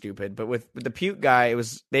something stupid. But with the puke guy,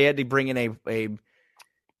 they had to bring in a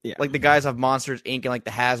the guys have Monsters Inc. and the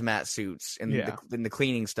hazmat suits and the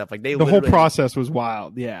cleaning stuff. The whole process was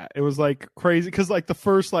wild. Yeah, it was crazy because the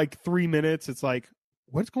first 3 minutes, it's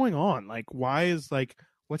what's going on? Why is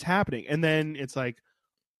what's happening? And then it's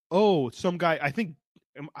some guy. I think.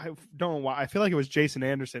 I don't know why. I feel like it was Jason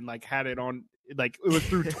Anderson had it on it was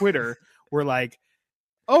through Twitter where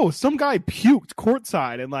oh, some guy puked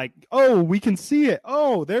courtside, and like, oh, we can see it.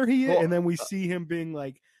 Oh, there he is, Well, and then we see him being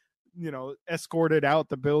like, escorted out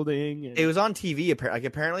the building. And it was on TV. Like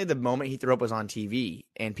apparently, the moment he threw up was on TV,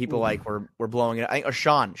 and people like were blowing it. Or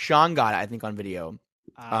Sean got it, I think, on video.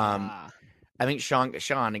 I think Sean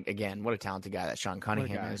again, what a talented guy that Sean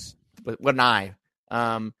Cunningham is. But what an eye.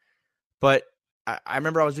 But I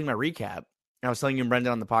remember I was doing my recap, and I was telling you and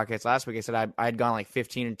Brendan on the podcast last week. I said I had gone like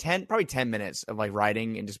 15 and 10, probably 10 minutes of like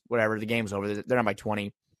writing and just whatever. The game's over. They're down by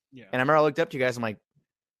 20. Yeah. And I remember I looked up to you guys. I'm like,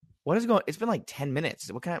 what is going? It's been like 10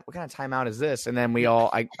 minutes. What kind of timeout is this? And then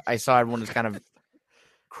I saw everyone was kind of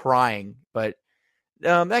crying. But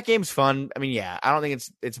that game's fun. I mean, yeah, I don't think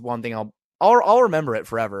it's one thing I'll remember it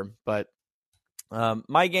forever. But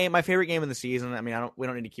my favorite game of the season. I mean, we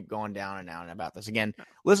don't need to keep going down and down about this again.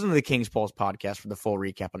 Listen to the Kings Pulse podcast for the full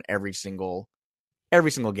recap on every single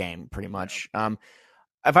game, pretty much.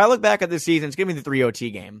 If I look back at this season, it's gonna be the 3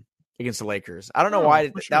 OT game against the Lakers. I don't know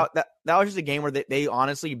why sure. that was just a game where they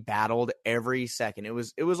honestly battled every second. It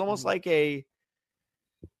was almost like I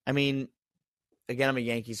mean, again, I'm a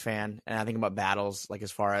Yankees fan, and I think about battles like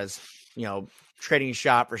as far as trading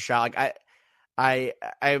shot for shot. Like I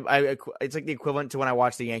it's like the equivalent to when I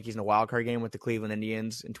watched the Yankees in a wild card game with the Cleveland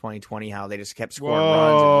Indians in 2020, how they just kept scoring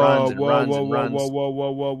runs.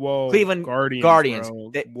 Whoa. Cleveland Guardians.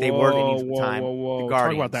 They were getting some time. Whoa. The Guardians.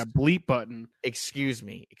 Talk about that bleep button. Excuse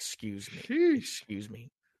me.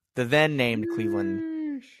 The then named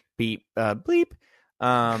Cleveland bleep.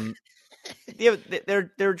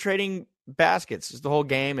 They're trading baskets the whole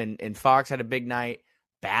game, and Fox had a big night.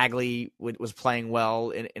 Bagley was playing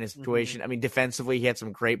well in a situation. Mm-hmm. I mean, defensively, he had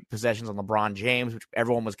some great possessions on LeBron James, which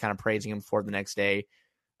everyone was kind of praising him for the next day.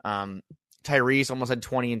 Tyrese almost had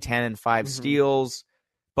 20 and 10 and 5 steals.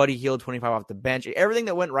 Buddy Hield 25 off the bench. Everything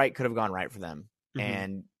that went right could have gone right for them.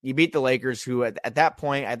 And you beat the Lakers, who at that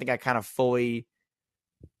point, I think I kind of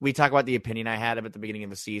we talk about the opinion I had at the beginning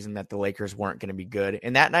of the season that the Lakers weren't going to be good.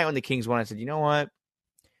 And that night when the Kings won, I said, you know what?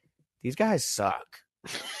 These guys suck.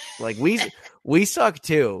 Like we suck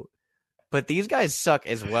too, but these guys suck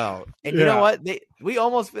as well. And you know what? We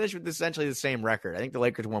almost finished with essentially the same record. I think the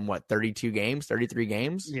Lakers won 33 games?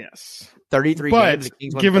 Yes. 33 but games. The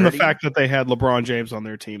Kings won given 30. the fact that they had LeBron James on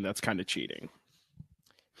their team, that's kind of cheating.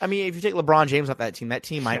 I mean, if you take LeBron James off that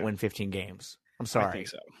team might win 15 games. I'm sorry. I think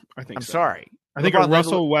so. I'm sorry. I think a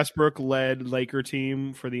Russell Westbrook-led Laker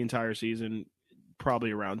team for the entire season, probably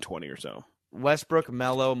around 20 or so. Westbrook,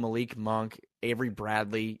 Melo, Malik Monk, Avery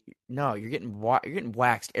Bradley. No, you're getting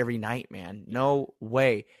waxed every night, man. No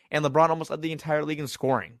way. And LeBron almost led the entire league in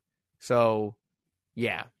scoring. So,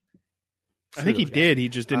 yeah. I think he did. He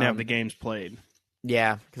just didn't have the games played.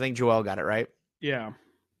 Yeah, because I think Joel got it right. Yeah.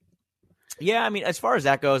 Yeah, I mean, as far as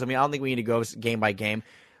that goes, I mean, I don't think we need to go game by game.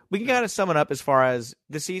 We can kind of sum it up as far as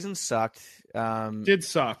the season sucked. Did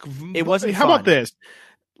suck. It wasn't How fun. about this?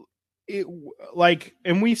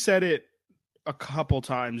 And we said it a couple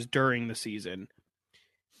times during the season.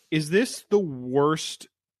 Is this the worst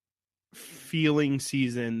feeling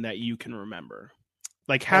season that you can remember?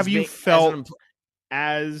 Like, have you felt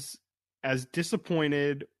as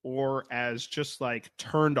disappointed or as just like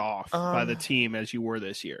turned off by the team as you were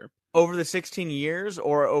this year? Over the 16 years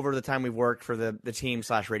or over the time we've worked for the team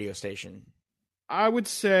 / radio station? I would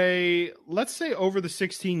say, let's say over the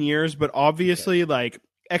 16 years, but obviously like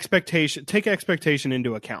take expectation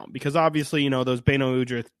into account, because obviously, those Beno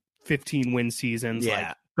Udrih 15 win seasons,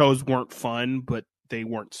 like those weren't fun, but they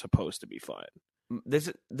weren't supposed to be fun.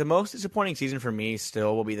 The most disappointing season for me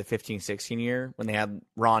still will be the 15-16 year when they had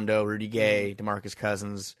Rondo, Rudy Gay, DeMarcus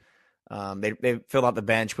Cousins. They filled out the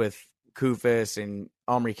bench with Kufis and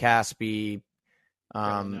Omri Caspi.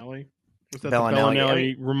 Bellinelli? Was that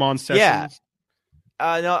Bellinelli? Ramon Sessions? Yeah.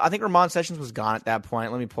 No, I think Ramon Sessions was gone at that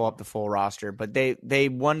point. Let me pull up the full roster. But they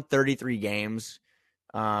won 33 games.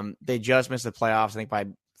 They just missed the playoffs, I think, by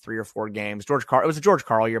 3 or 4 games. It was a George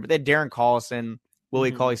Karl year, but they had Darren Collison,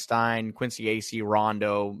 Willie Cauley-Stein, Quincy Acey,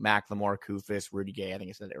 Rondo, Macklemore, Kufis, Rudy Gay. I think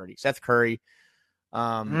I said that already. Seth Curry.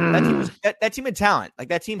 That team had talent. Like,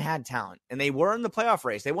 that team had talent, and they were in the playoff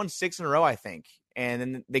race. They won 6 in a row, I think. And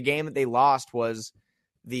then the game that they lost was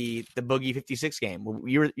the Boogie 56 game.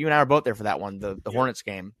 You and I were both there for that one, the Hornets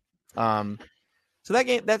game. So that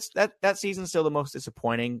game, that season's still the most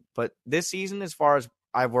disappointing. But this season, as far as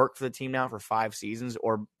I've worked for the team now for 5 seasons,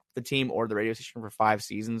 or the team or the radio station for 5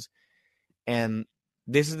 seasons, and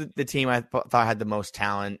this is the team I thought had the most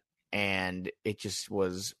talent, and it just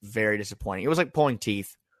was very disappointing. It was like pulling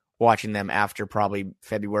teeth watching them after probably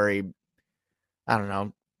February, I don't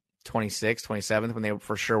know, 26th, 27th, when they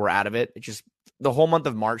for sure were out of it. It just, the whole month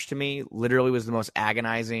of March to me literally was the most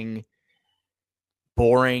agonizing,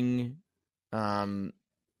 boring. It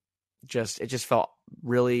just felt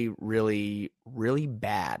really, really, really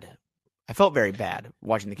bad. I felt very bad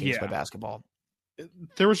watching the Kings play basketball.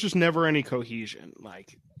 There was just never any cohesion.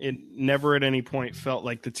 Like, it never at any point felt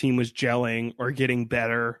like the team was gelling or getting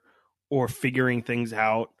better or figuring things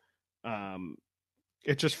out.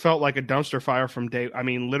 It just felt like a dumpster fire from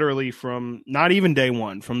literally from not even day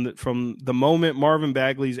one, from the moment Marvin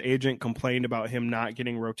Bagley's agent complained about him not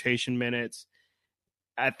getting rotation minutes.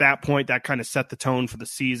 At that point, that kind of set the tone for the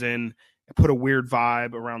season. It put a weird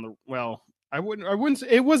vibe around I wouldn't say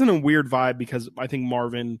it wasn't a weird vibe, because I think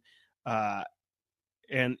Marvin,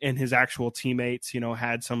 and his actual teammates,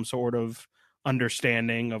 had some sort of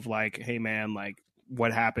understanding of like, hey man, like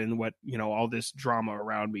what happened, all this drama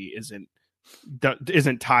around me isn't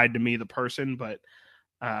tied to me, the person. But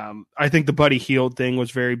I think the Buddy Hield thing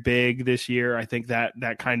was very big this year. I think that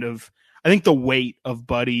I think the weight of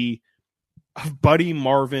Buddy,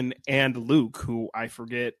 Marvin, and Luke, who I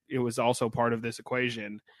forget it was also part of this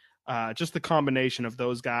equation. Just the combination of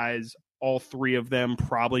those guys, all three of them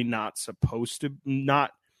probably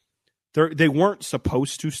they weren't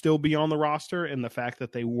supposed to still be on the roster, and the fact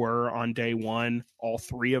that they were on day one, all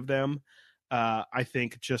three of them, I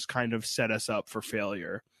think just kind of set us up for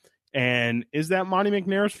failure. And is that Monty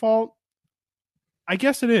McNair's fault? I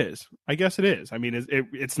guess it is. I mean,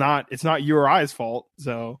 it's not your I's fault.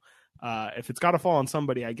 So if it's got to fall on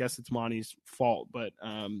somebody, I guess it's Monty's fault. But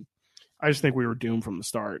I just think we were doomed from the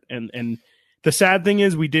start. And the sad thing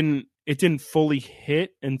is it didn't fully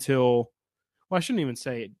hit until, well, I shouldn't even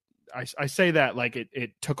say it. I say that like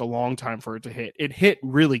it took a long time for it to hit. It hit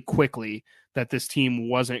really quickly that this team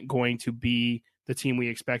wasn't going to be the team we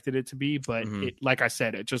expected it to be. But it, like I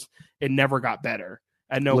said, it never got better.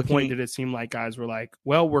 At no point did it seem like guys were like,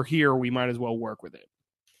 well, we're here, we might as well work with it.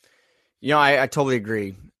 I totally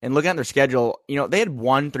agree. And looking at their schedule, they had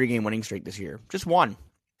 1 3-game winning streak this year. Just one.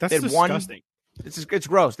 That's disgusting. It's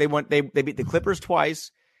gross. They beat the Clippers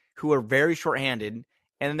twice, who are very shorthanded, and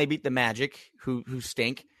then they beat the Magic, who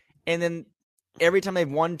stink. And then every time they've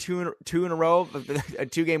won two in a row, a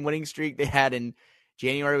 2-game winning streak they had in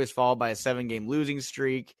January was followed by a 7-game losing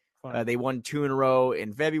streak. They won 2 in a row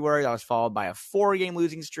in February. That was followed by a 4-game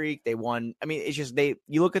losing streak. They won. I mean, it's just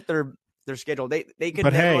you look at their schedule. They could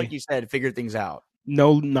never, like you said, figure things out.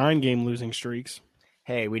 No 9-game losing streaks.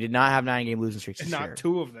 Hey, we did not have 9-game losing streaks this year. Not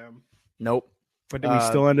 2 of them. Nope. But we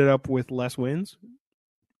still ended up with less wins?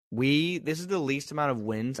 This is the least amount of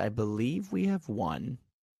wins I believe we have won.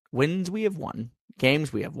 Wins we have won.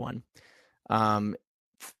 Games we have won.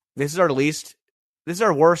 This is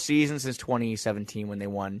our worst season since 2017 when they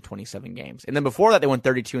won 27 games. And then before that, they won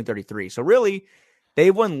 32 and 33. So really,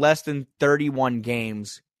 they've won less than 31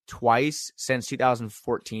 games twice since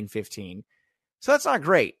 2014-15. So that's not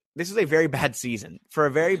great. This is a very bad season. For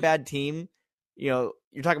a very bad team, you're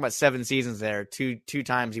talking about 7 seasons there. Two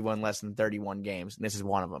times he won less than 31 games, and this is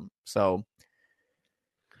one of them. So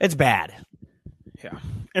it's bad. Yeah.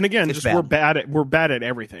 And again, we're bad at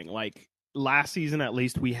everything. Like last season, at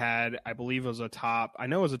least we had, I believe it was a top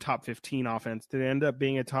 15 offense. Did it end up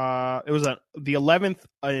being the 11th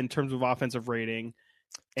in terms of offensive rating.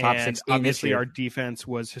 Top and 16 obviously our defense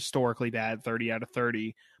was historically bad, 30 out of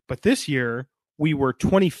 30. But this year we were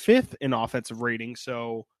 25th in offensive rating.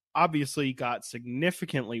 So obviously got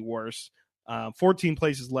significantly worse. 14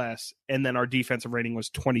 places less, and then our defensive rating was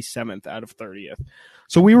 27th out of 30th.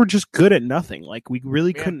 So we were just good at nothing. Like we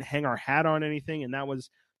really couldn't hang our hat on anything, and that was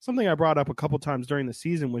something I brought up a couple times during the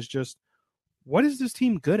season was just, what is this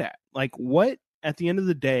team good at? Like what, at the end of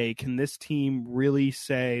the day, can this team really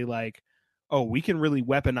say like, oh, we can really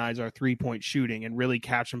weaponize our 3-point shooting and really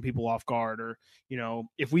catch some people off guard? Or,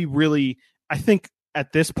 if we really, I think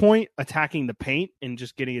at this point, attacking the paint and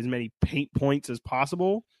just getting as many paint points as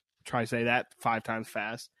possible, try to say that 5 times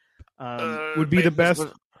fast, would be the best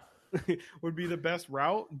would be the best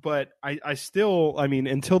route. But I still,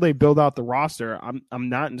 until they build out the roster, I'm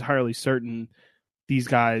not entirely certain these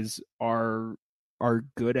guys are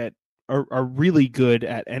good at are really good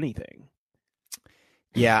at anything.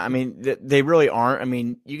 Yeah, they really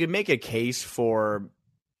aren't. You could make a case for,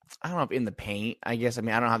 I don't know if in the paint, I guess. I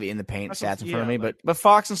don't have the in the paint stats in front of me, but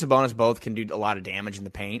Fox and Sabonis both can do a lot of damage in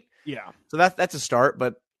the paint. Yeah. So that's a start,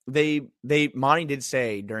 but Monty did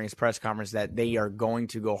say during his press conference that they are going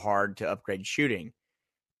to go hard to upgrade shooting.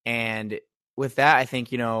 And with that, I think,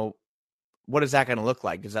 what is that going to look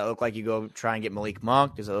like? Does that look like you go try and get Malik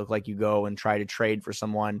Monk? Does it look like you go and try to trade for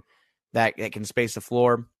someone that can space the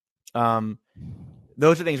floor?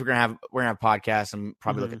 Those are things we're gonna have podcasts and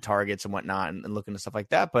probably look at targets and whatnot and look into stuff like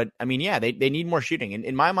that. But they need more shooting. And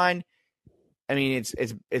in my mind, I mean,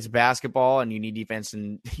 it's basketball, and you need defense,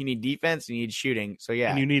 and you need shooting. So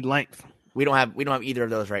yeah, and you need length. We don't have either of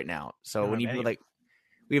those right now. So we need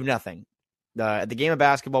we have nothing. At the game of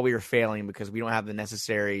basketball, we are failing because we don't have those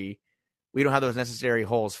necessary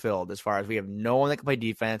holes filled. As far as we have no one that can play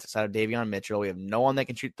defense outside of Davion Mitchell, we have no one that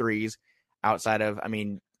can shoot threes outside of. I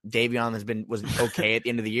mean, Davion was okay at the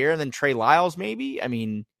end of the year, and then Trey Lyles maybe. I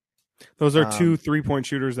mean, those are 2 3-point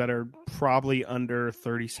shooters that are probably under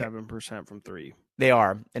 37% from three. They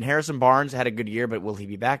are. And Harrison Barnes had a good year, but will he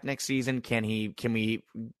be back next season? Can we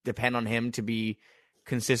depend on him to be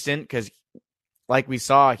consistent? Because like we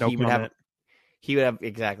saw, he would have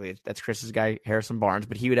exactly. That's Chris's guy, Harrison Barnes,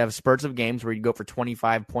 but he would have spurts of games where he'd go for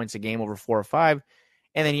 25 points a game over 4 or 5,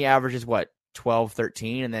 and then he averages 12,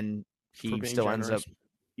 13, and then he still ends up.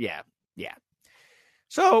 Yeah.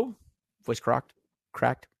 So, voice cracked,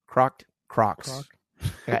 Crocs.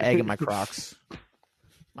 I got egg in my Crocs.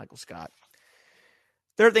 Michael Scott.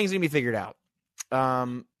 There are things that need to be figured out.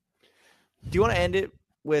 Do you want to end it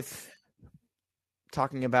with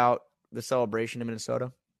talking about the celebration in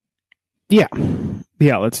Minnesota? Yeah,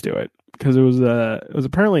 let's do it because it was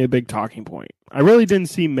apparently a big talking point. I really didn't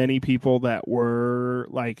see many people that were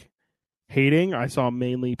like hating. I saw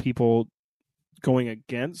mainly people going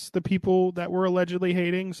against the people that were allegedly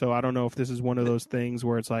hating. So I don't know if this is one of those things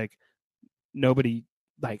where it's like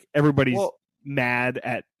everybody's mad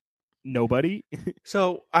at nobody.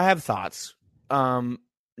 So I have thoughts.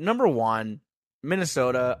 Number one,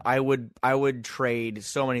 Minnesota, I would trade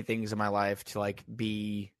so many things in my life to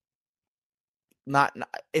be not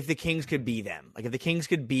if the Kings could be them. Like if the Kings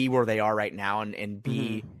could be where they are right now and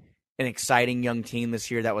be an exciting young team this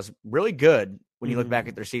year that was really good when you look back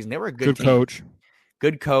at their season. They were a good team.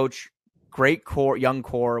 Good coach, great young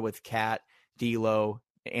core with Kat, D'Lo,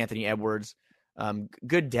 Anthony Edwards,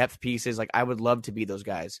 good depth pieces. Like I would love to be those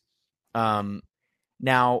guys.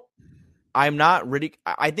 Now I'm not really.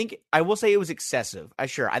 I think I will say it was excessive. I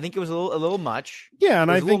think it was a little much. Yeah,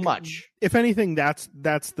 and I think much. If anything, that's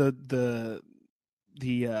the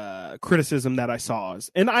criticism that I saw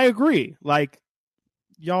and I agree. Like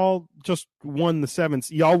y'all just won the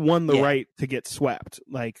seventh. Y'all won the right to get swept.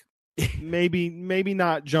 Like maybe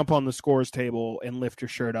not jump on the scores table and lift your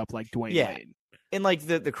shirt up like Dwayne Wade. And like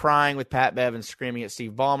the crying with Pat Bev and screaming at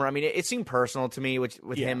Steve Ballmer. I mean, it seemed personal to me with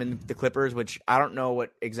him and the Clippers, which I don't know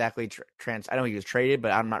what exactly I know he was traded,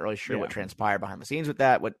 but I'm not really sure what transpired behind the scenes with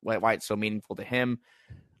that. Why it's so meaningful to him.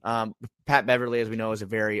 Pat Beverly, as we know, is a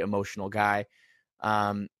very emotional guy.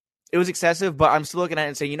 It was excessive, but I'm still looking at it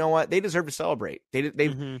and saying, you know what? They deserve to celebrate.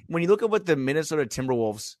 When you look at what the Minnesota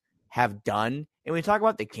Timberwolves have done, and we talk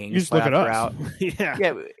about the Kings, you just look at us.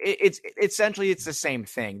 It's essentially the same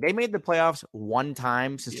thing. They made the playoffs one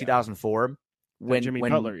time since 2004 when Jimmy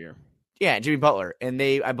Butler year. Yeah, Jimmy Butler, and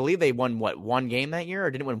I believe they won one game that year,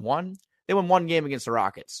 or didn't win one. They won one game against the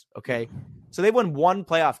Rockets. Okay, so they won one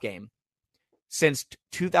playoff game since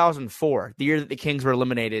 2004, the year that the Kings were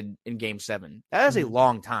eliminated in Game 7. That is a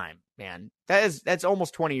long time, man. That's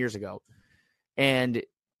almost 20 years ago, and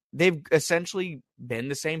they've essentially been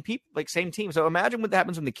the same people, same team. So imagine what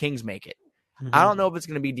happens when the Kings make it. I don't know if it's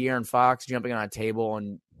going to be De'Aaron Fox jumping on a table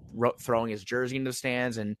and throwing his jersey into the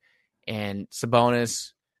stands, and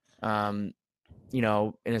Sabonis, and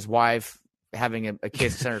his wife having a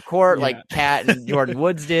kiss at center court like Kat and Jordan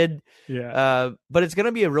Woods did. Yeah. But it's going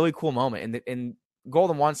to be a really cool moment. And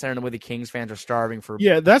Golden One Center, the way the Kings fans are starving for.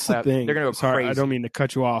 Yeah, that's the thing. They're going to go crazy. I don't mean to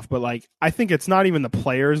cut you off, but I think it's not even the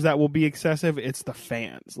players that will be excessive. It's the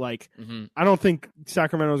fans. I don't think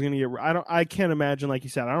Sacramento is going to get. I can't imagine, like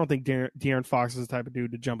you said. I don't think De'Aaron Fox is the type of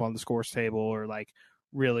dude to jump on the scores table or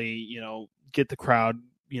really, get the crowd,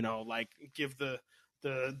 give the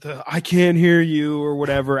I can't hear you or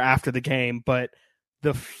whatever after the game. But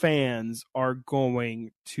the fans are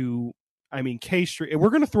going to. I mean, K Street. We're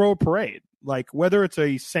going to throw a parade. Whether it's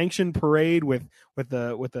a sanctioned parade with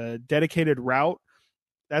a dedicated route,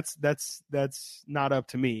 that's not up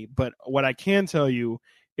to me. But what I can tell you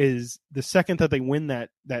is the second that they win that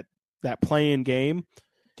play-in game,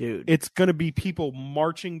 dude, it's going to be people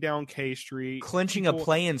marching down K Street, clinching a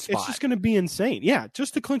play-in spot. It's just going to be insane. Yeah,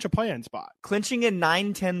 just to clinch a play-in spot. Clinching a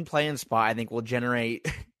 9-10 play-in spot, I think, will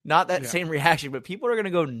generate not that same reaction, but people are going to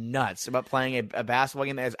go nuts about playing a basketball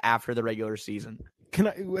game that is after the regular season.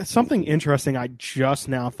 Something interesting I just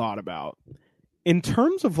now thought about in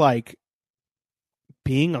terms of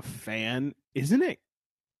being a fan, isn't it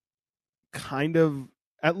kind of,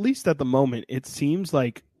 at least at the moment, it seems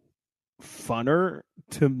funner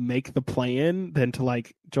to make the play-in than to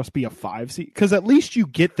just be a 5 seed, because at least you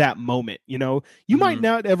get that moment. You might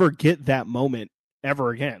not ever get that moment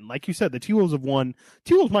ever again. Like you said, the T-Wolves have won.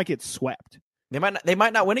 T-Wolves might get swept. They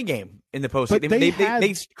might not win a game in the postseason.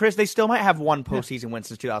 But Chris, they still might have one postseason win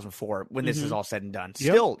since 2004 when this is all said and done.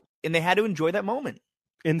 Still, and they had to enjoy that moment.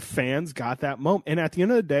 And fans got that moment. And at the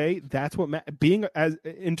end of the day, that's what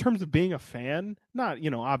in terms of being a fan, not,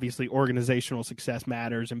 obviously organizational success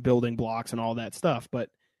matters and building blocks and all that stuff. But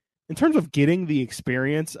in terms of getting the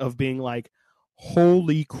experience of being like,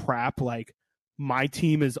 holy crap, like my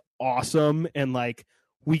team is awesome. And like,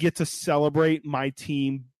 we get to celebrate my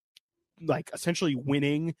team, like essentially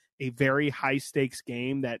winning a very high stakes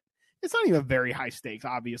game that it's not even very high stakes.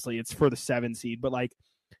 Obviously it's for the 7 seed, but like,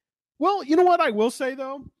 well, you know what I will say,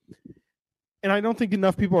 though, and I don't think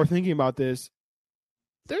enough people are thinking about this,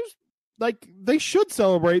 there's, like, they should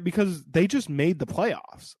celebrate because they just made the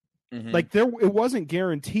playoffs. Mm-hmm. Like, it wasn't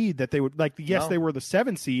guaranteed that they would, like, yes, they were the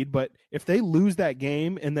 7 seed, but if they lose that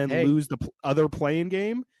game and then lose the other playing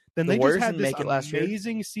game, then they just had this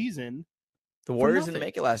amazing season. The Warriors didn't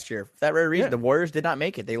make it last year. For that very reason, the Warriors did not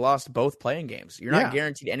make it. They lost both playing games. You're not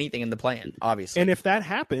guaranteed anything in the play-in, obviously. And if that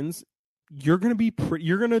happens, you're going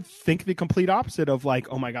to think the complete opposite of like,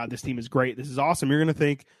 oh my God, this team is great. This is awesome. You're going to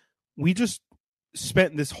think we just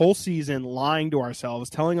spent this whole season lying to ourselves,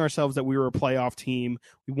 telling ourselves that we were a playoff team.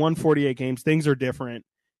 We won 48 games. Things are different.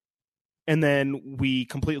 And then we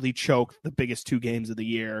completely choked the biggest 2 games of the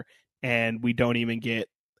year. And we don't even get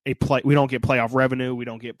we don't get playoff revenue. We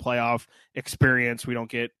don't get playoff experience. We don't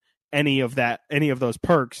get any of those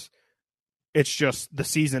perks. It's just the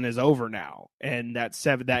season is over now. And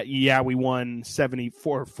we won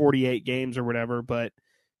 48 games or whatever, but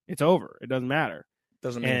it's over. It doesn't matter.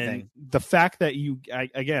 Doesn't mean anything. The fact that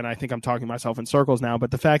I think I'm talking myself in circles now, but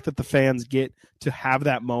the fact that the fans get to have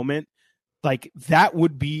that moment, like that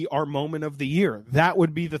would be our moment of the year. That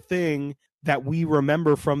would be the thing that we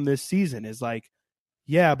remember from this season is like,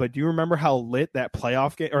 yeah, but do you remember how lit that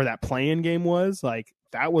playoff game or that play-in game was? Like,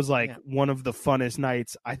 that was like one of the funnest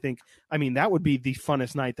nights, I think. I mean, that would be the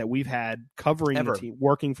funnest night that we've had covering the team,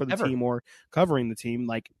 working for the team or covering the team,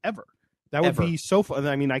 like ever. That would be so fun.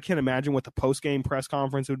 I mean, I can't imagine what the post-game press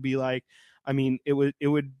conference would be like. I mean, it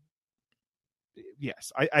would.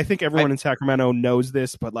 Yes, I think everyone in Sacramento knows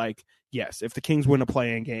this, but like, yes, if the Kings win a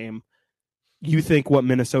play-in game, you think what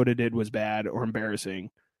Minnesota did was bad or embarrassing.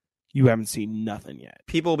 You haven't seen nothing yet.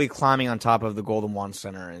 People will be climbing on top of the Golden One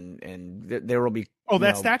Center, and there will be. Oh,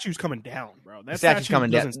 that statue's coming down, bro. That statue's coming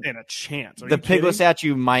down. Doesn't stand a chance. The Piglet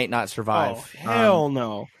statue might not survive. Oh, hell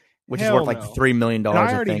no. Which is worth like $3 million.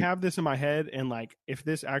 I already have this in my head, and like, if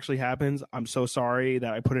this actually happens, I'm so sorry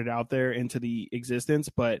that I put it out there into the existence.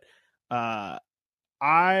 But for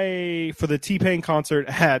the T-Pain concert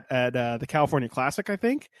at the California Classic, I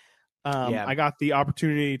think. I got the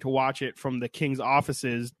opportunity to watch it from the Kings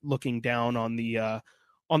offices, looking down on the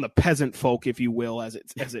peasant folk, if you will, as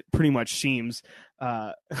it pretty much seems.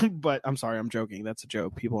 But I'm sorry, I'm joking. That's a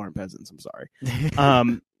joke. People aren't peasants. I'm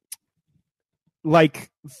sorry. Like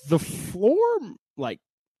the floor, like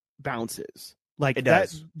bounces. Like it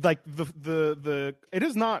does. Like the it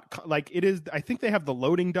is not like it is. I think they have the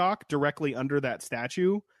loading dock directly under that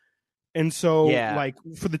statue, and so like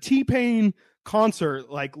for the T-Pain concert,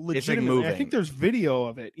 like legitimately, I think there's video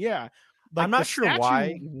of it. Yeah, like, I'm not sure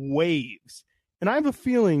why waves, and I have a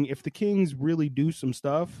feeling if the Kings really do some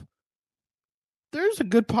stuff, there's a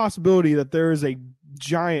good possibility that there is a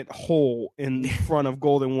giant hole in front of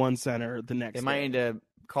Golden One Center the next. They might need to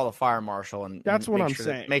call the fire marshal, and that's what I'm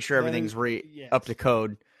saying. Make sure everything's up to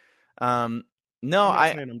code. I'm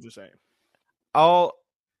just saying. I'll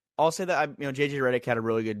say that JJ Redick had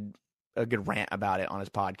a good rant about it on his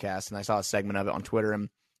podcast, and I saw a segment of it on Twitter, and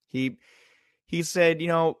he said,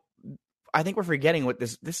 I think we're forgetting what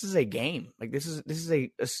this is a game. Like this is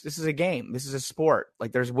a game. This is a sport.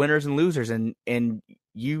 Like there's winners and losers, and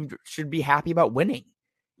you should be happy about winning.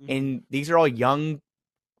 Mm-hmm. And these are all young,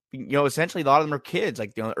 essentially a lot of them are kids,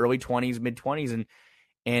 like early 20s, mid 20s,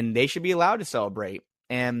 and they should be allowed to celebrate.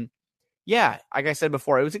 And yeah, like I said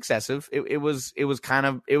before, it was excessive. It was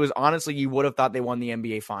honestly, you would have thought they won the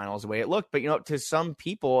NBA Finals the way it looked. But to some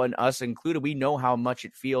people, and us included, we know how much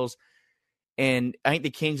it feels. And I think the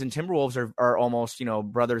Kings and Timberwolves are almost,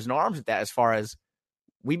 brothers in arms at that, as far as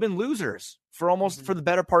we've been losers for the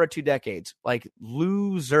better part of 2 decades. Like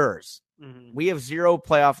losers. Mm-hmm. We have 0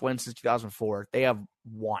 playoff wins since 2004. They have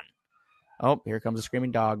 1. Oh, here comes a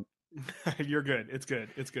screaming dog. You're good. It's good.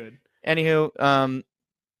 It's good. Anywho,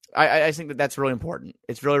 I think that's really important.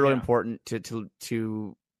 It's really, really important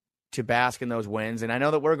to bask in those wins, and I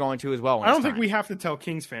know that we're going to as well. I don't think we have to tell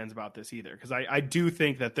Kings fans about this either, because I do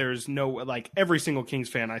think that there's no, like, every single Kings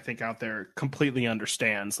fan I think out there completely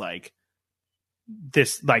understands like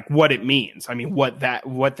this, like what it means. I mean, what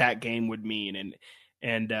that game would mean,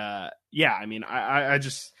 And yeah, I mean, I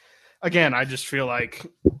just feel like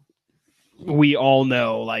we all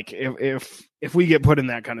know, like, if we get put in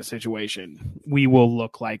that kind of situation, we will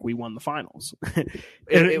look like we won the finals.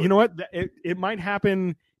 You know what? It might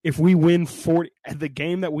happen if we win 40 the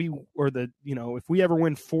game that if we ever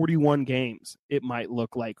win 41 games, it might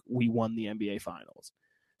look like we won the NBA finals.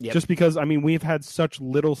 Yep. Just because, I mean, we've had such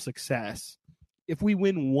little success. If we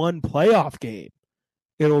win one playoff game,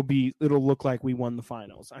 it'll look like we won the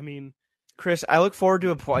finals. I mean, Chris, I look forward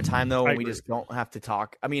to a time though when we just don't have to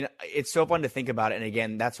talk. I mean, it's so fun to think about it. And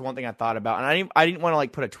again, that's one thing I thought about. And I didn't want to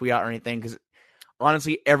like put a tweet out or anything because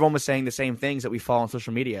honestly, everyone was saying the same things that we follow on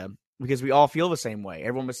social media because we all feel the same way.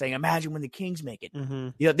 Everyone was saying, imagine when the Kings make it.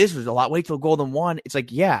 Mm-hmm. This was a lot. Wait till Golden won. It's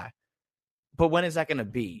like, yeah, but when is that going to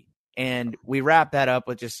be? And we wrap that up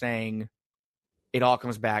with just saying it all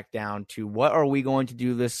comes back down to what are we going to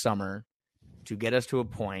do this summer to get us to a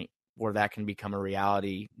point where that can become a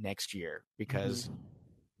reality next year, because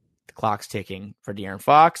the clock's ticking for De'Aaron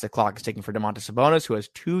Fox. The clock is ticking for Domantas Sabonis, who has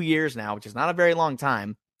 2 years now, which is not a very long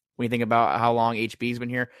time when you think about how long HB's been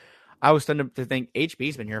here. I was stunned to think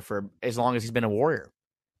HB's been here for as long as he's been a Warrior.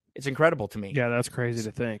 It's incredible to me. Yeah, that's crazy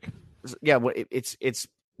to think. Yeah, it's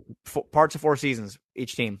parts of 4 seasons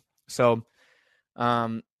each team. So,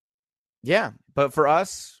 yeah. But for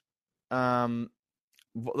us,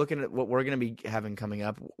 looking at what we're going to be having coming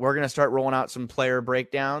up, we're going to start rolling out some player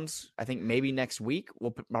breakdowns. I think maybe next week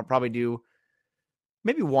I'll probably do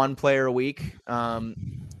maybe one player a week. We're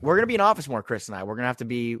going to be in office more, Chris and I. We're going to have to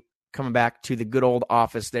be coming back to the good old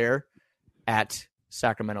office there at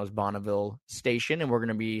Sacramento's Bonneville station, and we're going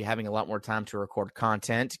to be having a lot more time to record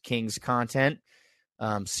content, Kings content,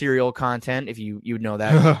 serial content. If you would know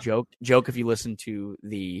that joke if you listen to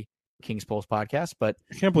the Kings Pulse podcast, but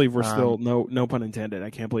I can't believe we're still no pun intended. I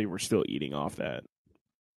can't believe we're still eating off that.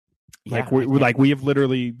 Yeah, we have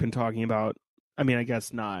literally been talking about. I mean, I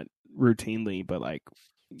guess not routinely, but like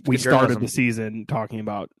we started the season talking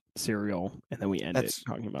about cereal, and then we ended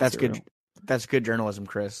talking about cereal. That's good journalism,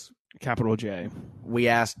 Chris. Capital J. We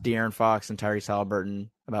asked De'Aaron Fox and Tyrese Halliburton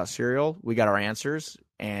about cereal. We got our answers,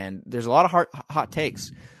 and there's a lot of hot takes,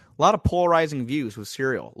 a lot of polarizing views with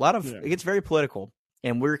cereal. It gets very political.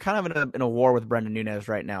 And we're kind of in a war with Brendan Nunez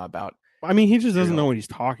right now about. I mean, he just doesn't know what he's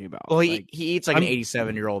talking about. Well, he eats like an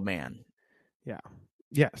 87-year-old man. Yeah.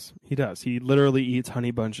 Yes, he does. He literally eats honey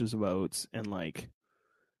bunches of oats and like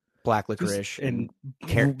black licorice and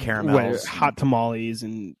caramels, hot tamales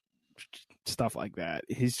and stuff like that.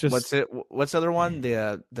 He's just what's the other one?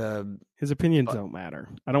 The his opinions don't matter.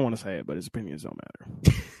 I don't want to say it, but his opinions don't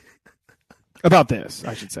matter. About this,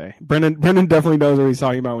 I should say. Brendan definitely knows what he's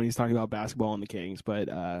talking about when he's talking about basketball and the Kings, but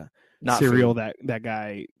not cereal. That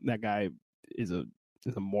guy is a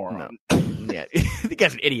moron. No. Yeah, the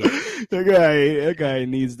guy's an idiot. That guy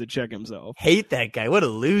needs to check himself. Hate that guy. What a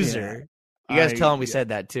loser. Yeah. You guys tell him we said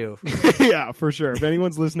that too. Yeah, for sure. If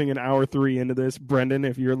anyone's listening in hour 3 into this, Brendan,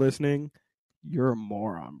 if you're listening, you're a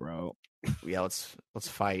moron, bro. Yeah, let's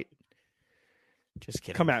fight. Just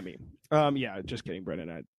kidding. Come at me. Yeah, just kidding,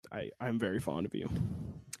 Brendan. I'm very fond of you.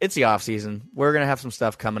 It's the off season. We're gonna have some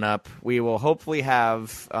stuff coming up. We will hopefully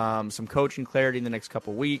have some coaching clarity in the next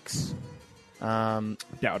couple weeks.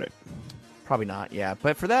 Doubt it. Probably not. Yeah,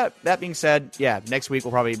 but for that being said, yeah, next week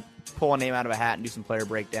we'll probably pull a name out of a hat and do some player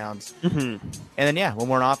breakdowns. Mm-hmm. And then yeah, when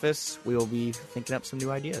we're in office, we will be thinking up some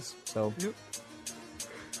new ideas. So,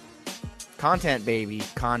 Content, baby,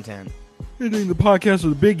 content. Ending the podcast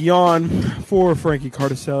with a big yawn for Frankie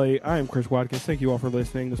Cartoscelli. I am Chris Watkins. Thank you all for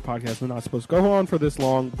listening. This podcast was not supposed to go on for this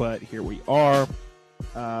long, but here we are.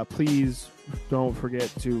 Please don't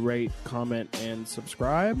forget to rate, comment, and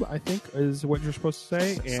subscribe, I think is what you're supposed to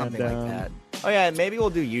say. Something like that. Oh, yeah, maybe we'll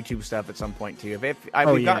do YouTube stuff at some point, too.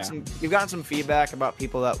 We've gotten some feedback about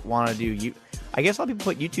people that want to do I guess a lot of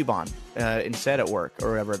people put YouTube on instead at work or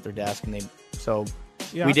wherever at their desk, and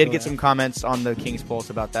we did get some comments on the Kings Pulse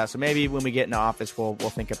about that. So maybe when we get in the office, we'll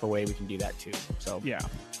think up a way we can do that too. So yeah,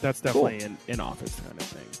 that's definitely an in-office kind of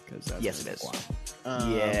thing. Yes, it is.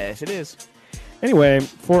 Yes, it is. Anyway,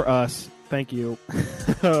 for us, thank you.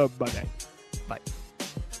 Bye-bye.